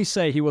can only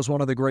say he was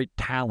one of the great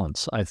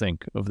talents, I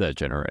think, of that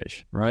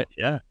generation, right?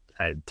 Yeah,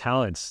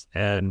 talents.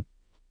 And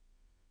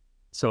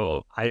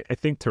so I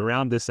think to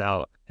round this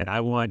out, and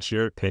I want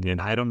your opinion.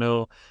 I don't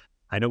know.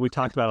 I know we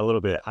talked about it a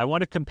little bit. I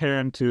want to compare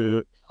him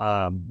to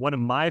one of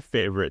my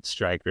favorite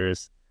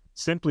strikers,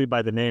 simply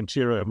by the name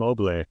Ciro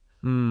Immobile.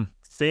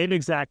 Same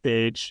exact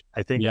age.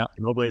 I think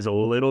Immobile is a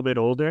little bit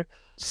older.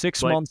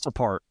 6 months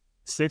apart.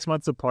 6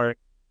 months apart.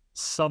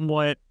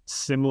 Somewhat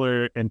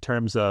similar in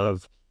terms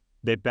of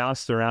they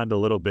bounced around a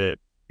little bit.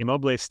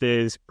 Immobile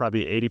stays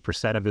probably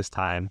 80% of his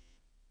time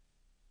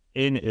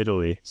in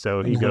Italy.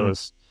 So he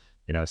goes,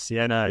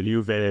 Siena,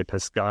 Juve,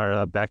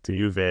 Pescara, back to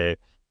Juve.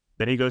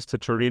 Then he goes to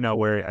Torino,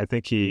 where I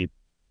think he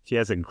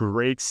has a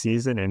great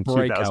season in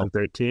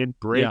 2013,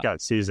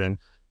 breakout season.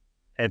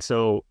 And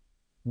so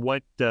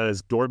what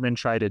does Dortmund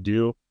try to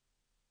do?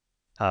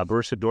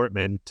 Borussia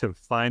Dortmund, to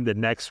find the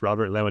next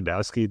Robert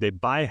Lewandowski, they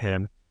buy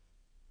him.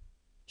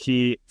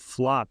 He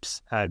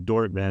flops at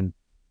Dortmund.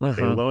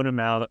 They loan him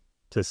out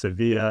to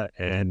Sevilla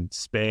and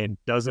Spain.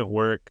 Doesn't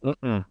work.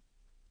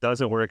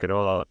 Doesn't work at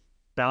all.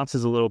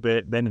 Bounces a little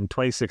bit. Then in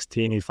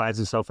 2016, he finds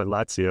himself at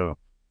Lazio,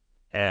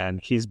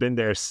 and he's been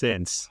there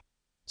since.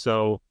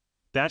 So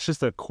that's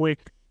just a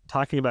quick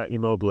talking about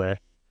Immobile.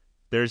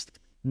 There's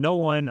no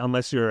one,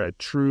 unless you're a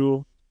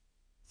true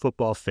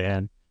football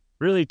fan,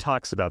 really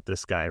talks about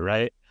this guy,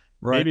 right?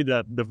 Maybe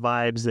the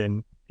vibes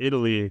in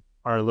Italy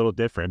are a little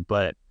different,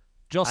 but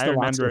just the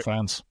Lazio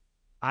fans.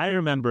 I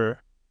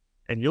remember,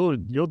 and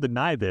you'll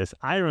deny this,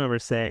 I remember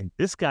saying,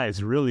 this guy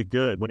is really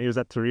good when he was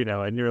at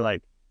Torino, and you're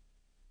like,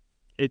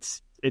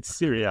 it's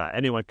Serie A.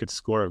 Anyone could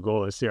score a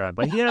goal in Serie A.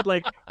 But he had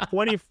like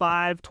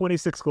 25,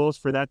 26 goals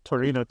for that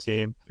Torino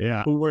team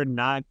who were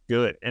not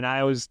good. And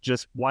I was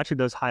just watching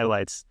those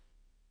highlights,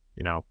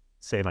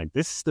 saying like,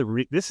 this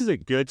is a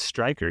good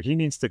striker. He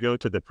needs to go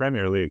to the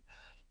Premier League.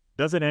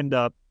 Doesn't end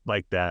up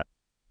like that.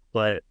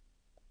 But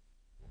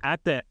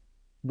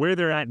where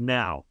they're at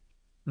now,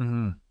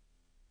 I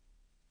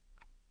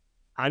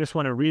just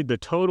want to read the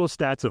total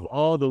stats of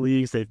all the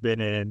leagues they've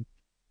been in.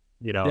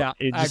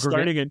 It's just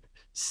starting in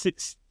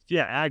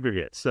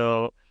aggregate.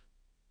 So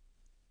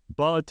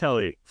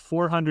Balotelli,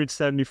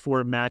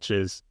 474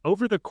 matches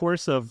over the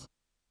course of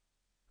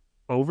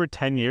over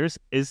 10 years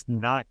is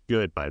not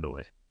good, by the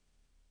way.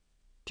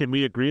 Can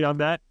we agree on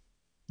that?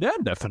 Yeah,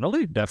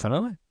 definitely.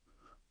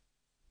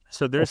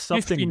 So there's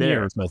something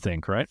there. Years, I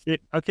think, right?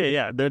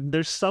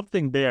 There's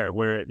something there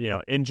where,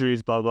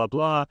 injuries, blah, blah,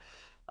 blah.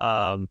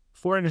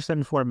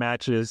 474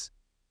 matches,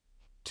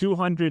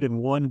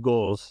 201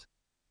 goals,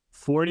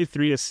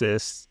 43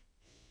 assists,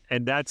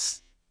 and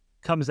that's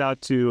comes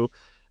out to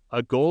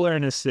a goal or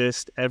an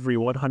assist every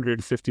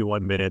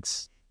 151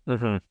 minutes.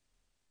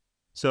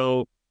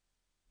 So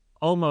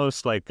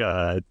almost like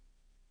probably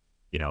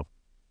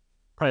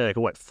like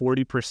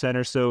 40%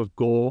 or so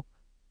goal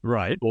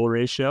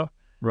ratio.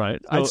 Right.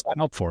 So, I'd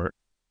sign up for it.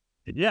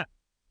 Yeah.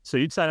 So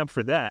you'd sign up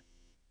for that.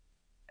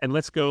 And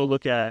let's go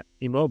look at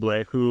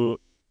Immobile, who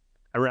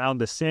around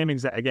the same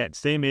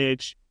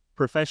age,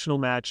 professional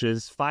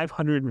matches,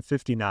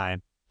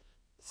 559,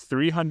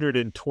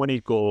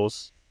 320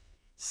 goals,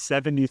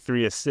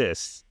 73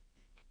 assists.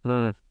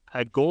 A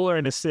goal or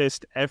an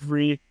assist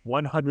every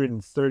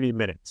 130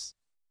 minutes.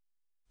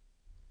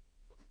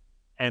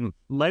 And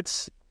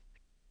there's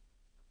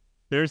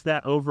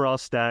that overall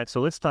stat.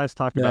 So let's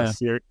talk about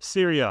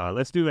Serie A.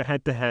 Let's do a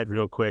head-to-head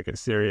real quick at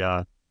Serie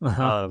A.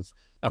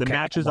 The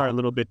matches are a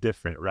little bit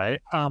different, right?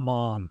 Come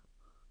on.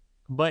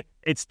 But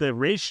it's the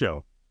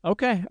ratio.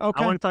 Okay. I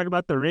want to talk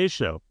about the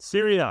ratio.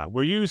 Serie A,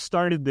 where you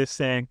started this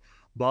saying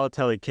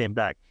Balotelli came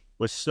back,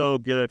 was so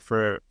good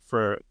for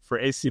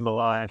AC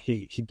Milan.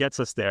 He gets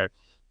us there.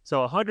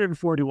 So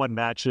 141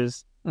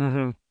 matches,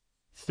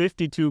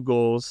 52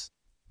 goals,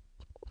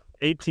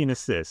 18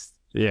 assists.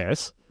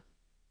 Yes.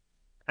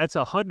 That's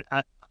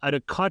at a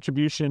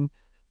contribution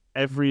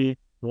every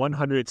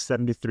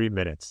 173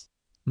 minutes.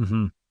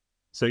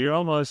 So you're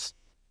almost,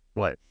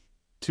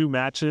 2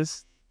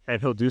 matches and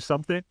he'll do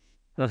something?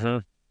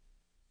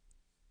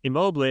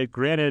 Immobile,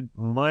 granted,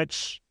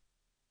 much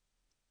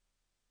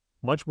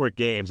more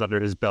games under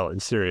his belt in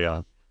Serie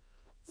A.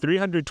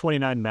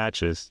 329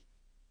 matches,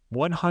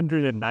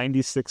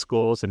 196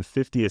 goals and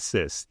 50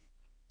 assists.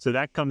 So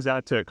that comes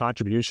out to a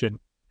contribution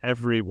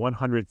every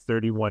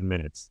 131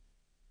 minutes.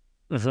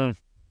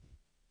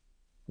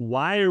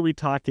 Why are we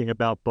talking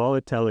about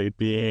Balotelli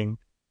being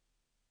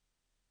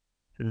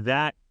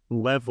that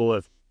level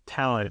of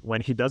talent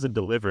when he doesn't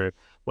deliver,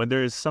 when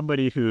there is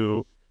somebody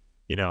who,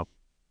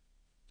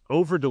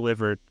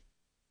 over-delivered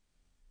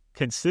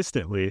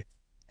consistently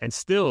and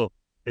still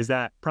is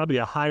at probably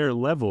a higher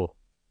level?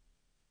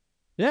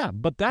 Yeah,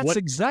 but that's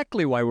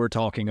exactly why we're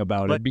talking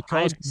about it,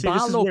 because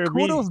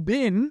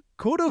Balo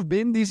could have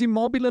been these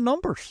Immobile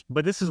numbers.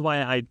 But this is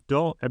why I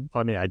do,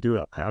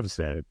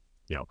 obviously,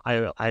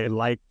 I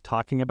like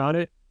talking about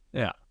it.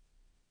 Yeah.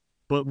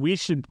 But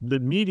the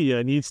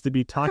media needs to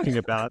be talking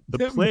about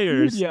the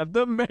players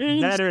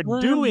that are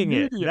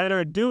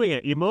doing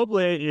it. Immobile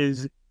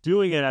is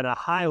doing it at a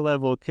high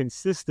level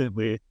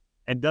consistently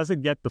and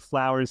doesn't get the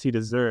flowers he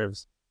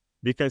deserves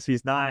because he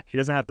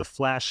doesn't have the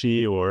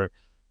flashy or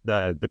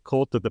the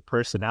cult of the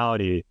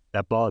personality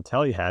that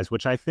Balotelli has,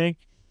 which I think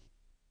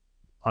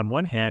on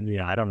one hand,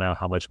 I don't know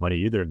how much money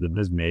either of them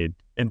has made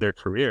in their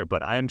career,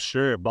 but I'm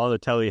sure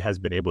Balotelli has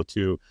been able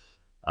to,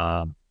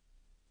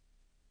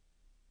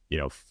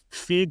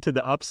 feed to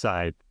the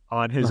upside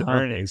on his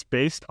earnings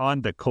based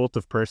on the cult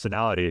of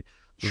personality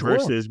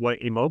versus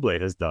what Immobile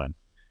has done.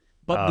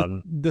 But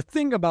the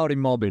thing about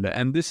Immobile,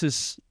 and this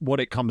is what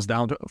it comes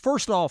down to,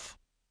 first off,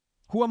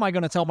 who am I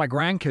going to tell my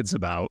grandkids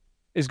about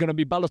is going to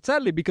be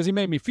Balotelli because he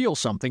made me feel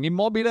something.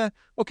 Immobile,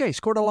 okay,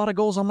 scored a lot of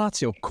goals on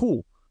Lazio.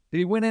 Cool. Did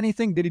he win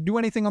anything? Did he do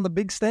anything on the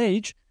big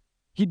stage?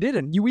 He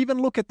didn't. You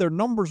even look at their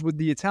numbers with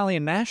the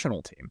Italian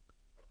national team.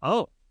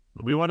 Oh,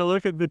 we want to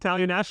look at the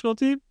Italian national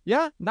team?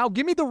 Yeah. Now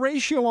give me the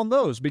ratio on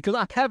those because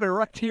I have it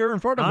right here in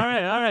front of me. All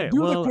right.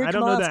 Well, I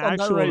don't know the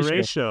actual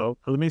ratio.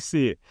 Let me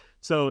see.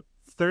 So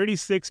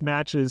 36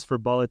 matches for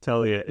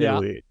Balotelli at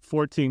Italy,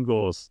 14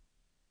 goals.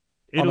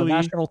 Italy, on the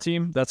national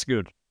team, that's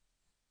good.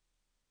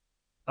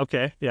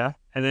 Okay, yeah.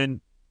 And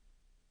then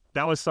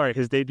that was,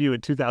 his debut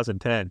in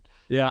 2010.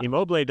 Yeah.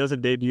 Immobile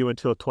doesn't debut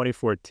until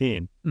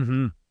 2014.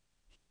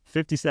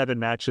 57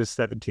 matches,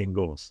 17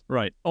 goals.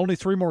 Right. Only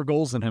 3 more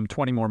goals than him,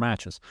 20 more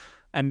matches.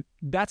 And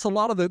that's a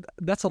lot of the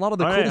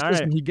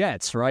criticism he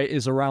gets, right,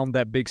 is around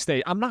that big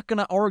stage. I'm not going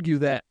to argue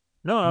that.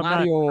 No, I'm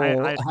Mario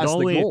not. has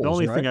the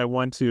only thing I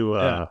want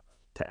to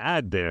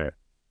add there,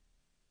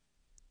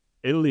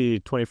 Italy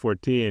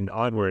 2014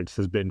 onwards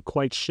has been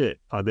quite shit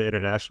on the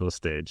international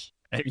stage.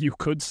 You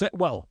could say,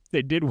 well,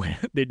 they did win.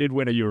 They did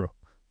win a Euro.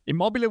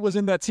 Immobile was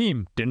in that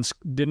team.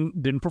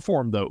 Didn't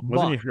perform though.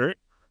 Wasn't he hurt?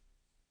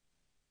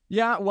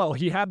 Yeah, well,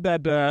 he had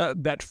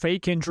that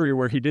fake injury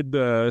where he did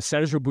the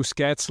Sergio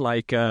Busquets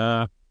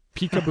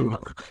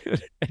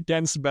peekaboo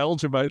against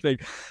Belgium. I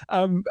think.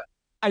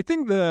 I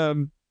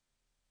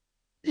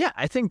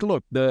think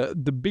look,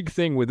 the big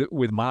thing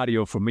with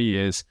Mario for me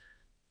is,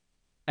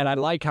 and I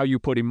like how you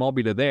put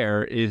Immobile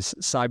there, is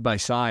side by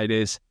side,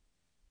 is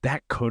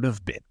that could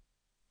have been.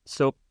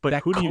 So, but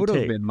that who do you take? Could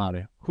have been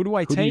Mario. Who do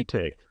I take?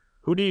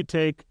 Who do you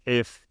take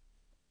if?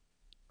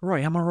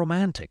 Roy, I'm a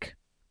romantic.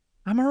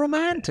 Do my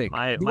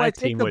I team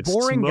take the would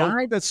boring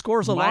guy that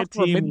scores a lot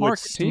for a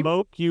mid-market team?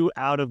 Smoke you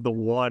out of the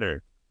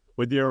water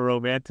with your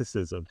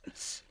romanticism.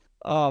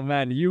 Oh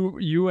man,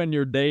 you and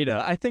your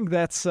data. I think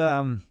that's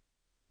yeah.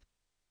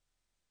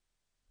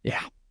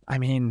 I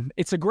mean,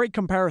 it's a great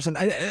comparison.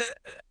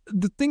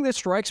 The thing that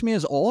strikes me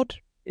as odd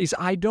is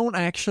I don't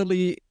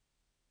actually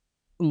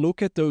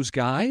look at those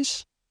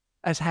guys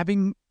as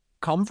having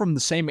come from the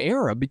same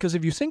era, because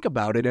if you think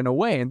about it in a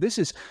way, and this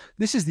is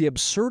the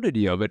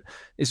absurdity of it,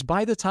 is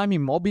by the time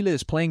Immobile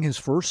is playing his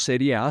first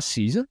Serie A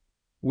season,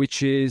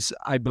 which is,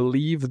 I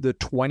believe, the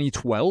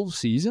 2012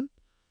 season.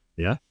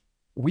 Yeah.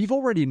 We've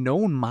already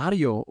known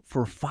Mario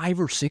for 5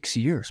 or 6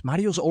 years.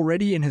 Mario's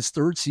already in his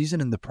 3rd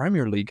season in the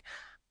Premier League.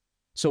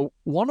 So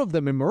one of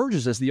them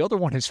emerges as the other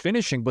one is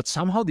finishing, but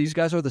somehow these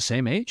guys are the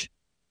same age.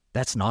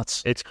 That's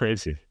nuts. It's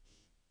crazy.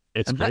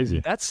 It's crazy.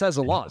 That says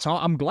a lot. So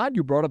I'm glad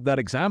you brought up that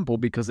example,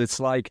 because it's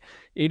like,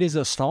 it is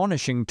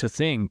astonishing to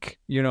think,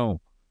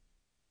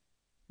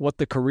 what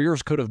the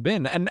careers could have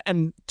been.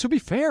 And to be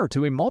fair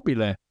to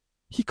Immobile,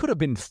 he could have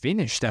been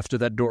finished after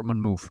that Dortmund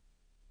move.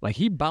 Like,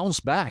 he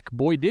bounced back.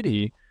 Boy, did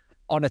he.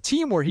 On a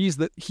team where he's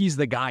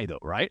the guy, though,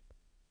 right?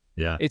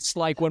 Yeah. It's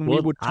like when we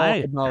would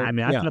talk about... I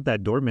mean, I thought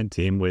that Dortmund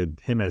team with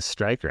him as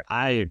striker,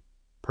 I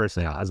was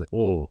like,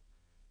 oh,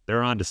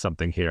 they're onto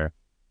something here.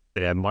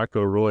 They had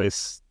Marco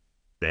Reus.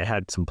 They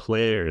had some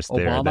players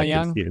there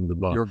that could feed him the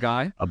ball. Your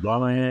guy?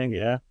 Aubameyang,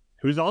 yeah.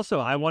 Who's also,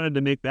 I wanted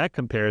to make that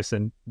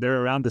comparison.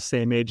 They're around the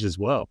same age as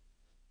well.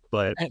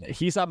 And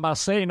he's at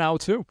Marseille now,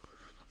 too.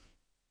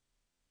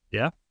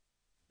 Yeah.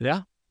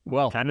 Yeah.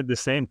 Well, kind of the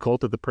same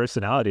cult of the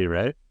personality,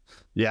 right?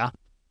 Yeah.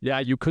 Yeah,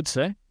 you could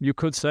say.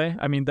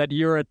 I mean, that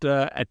year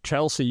at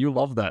Chelsea, you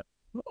love that.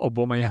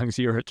 Aubameyang's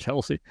year at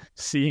Chelsea.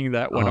 Seeing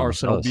that when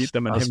Arsenal beat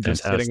them and him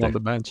just sitting on the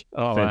bench.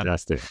 Oh,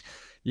 fantastic. Man.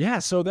 Yeah,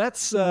 so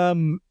that's...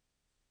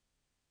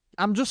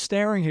 I'm just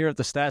staring here at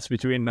the stats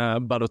between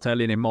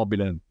Balotelli and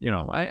Immobile. And,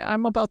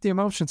 I'm about the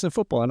emotions in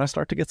football, and I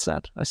start to get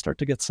sad.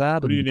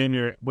 What do you name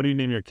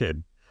your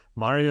kid?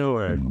 Mario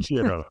or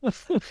Ciro?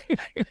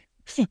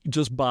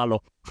 Just Balo.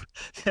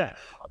 Yeah,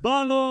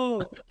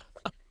 Balo.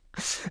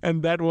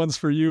 And that one's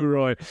for you,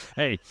 Roy.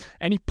 Hey,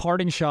 any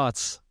parting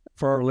shots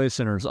for our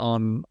listeners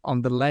on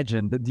the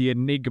legend, the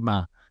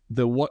enigma,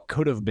 the what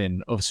could have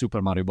been of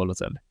Super Mario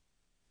Balotelli?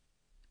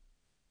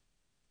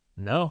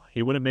 No,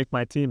 he wouldn't make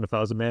my team if I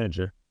was a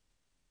manager.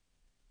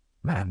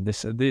 Man,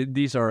 these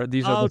are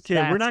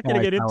okay. We're not going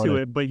to get into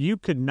it, but you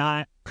could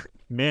not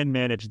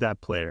manage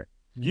that player.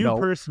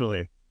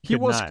 Personally, he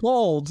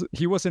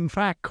was in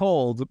fact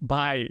called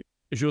by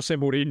Jose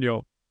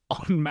Mourinho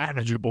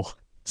unmanageable.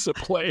 a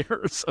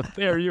player. So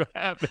there you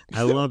have it.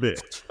 I love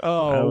it.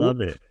 Oh, I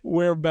love it.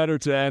 Where better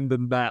to end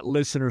than that?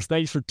 Listeners,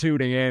 thanks for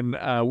tuning in.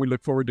 We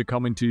look forward to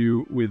coming to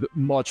you with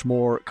much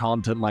more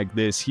content like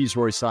this. He's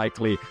Roy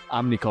Cycli.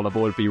 I'm Nicola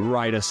Volpi.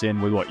 Write us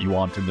in with what you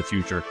want in the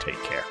future.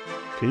 Take care.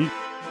 Pete.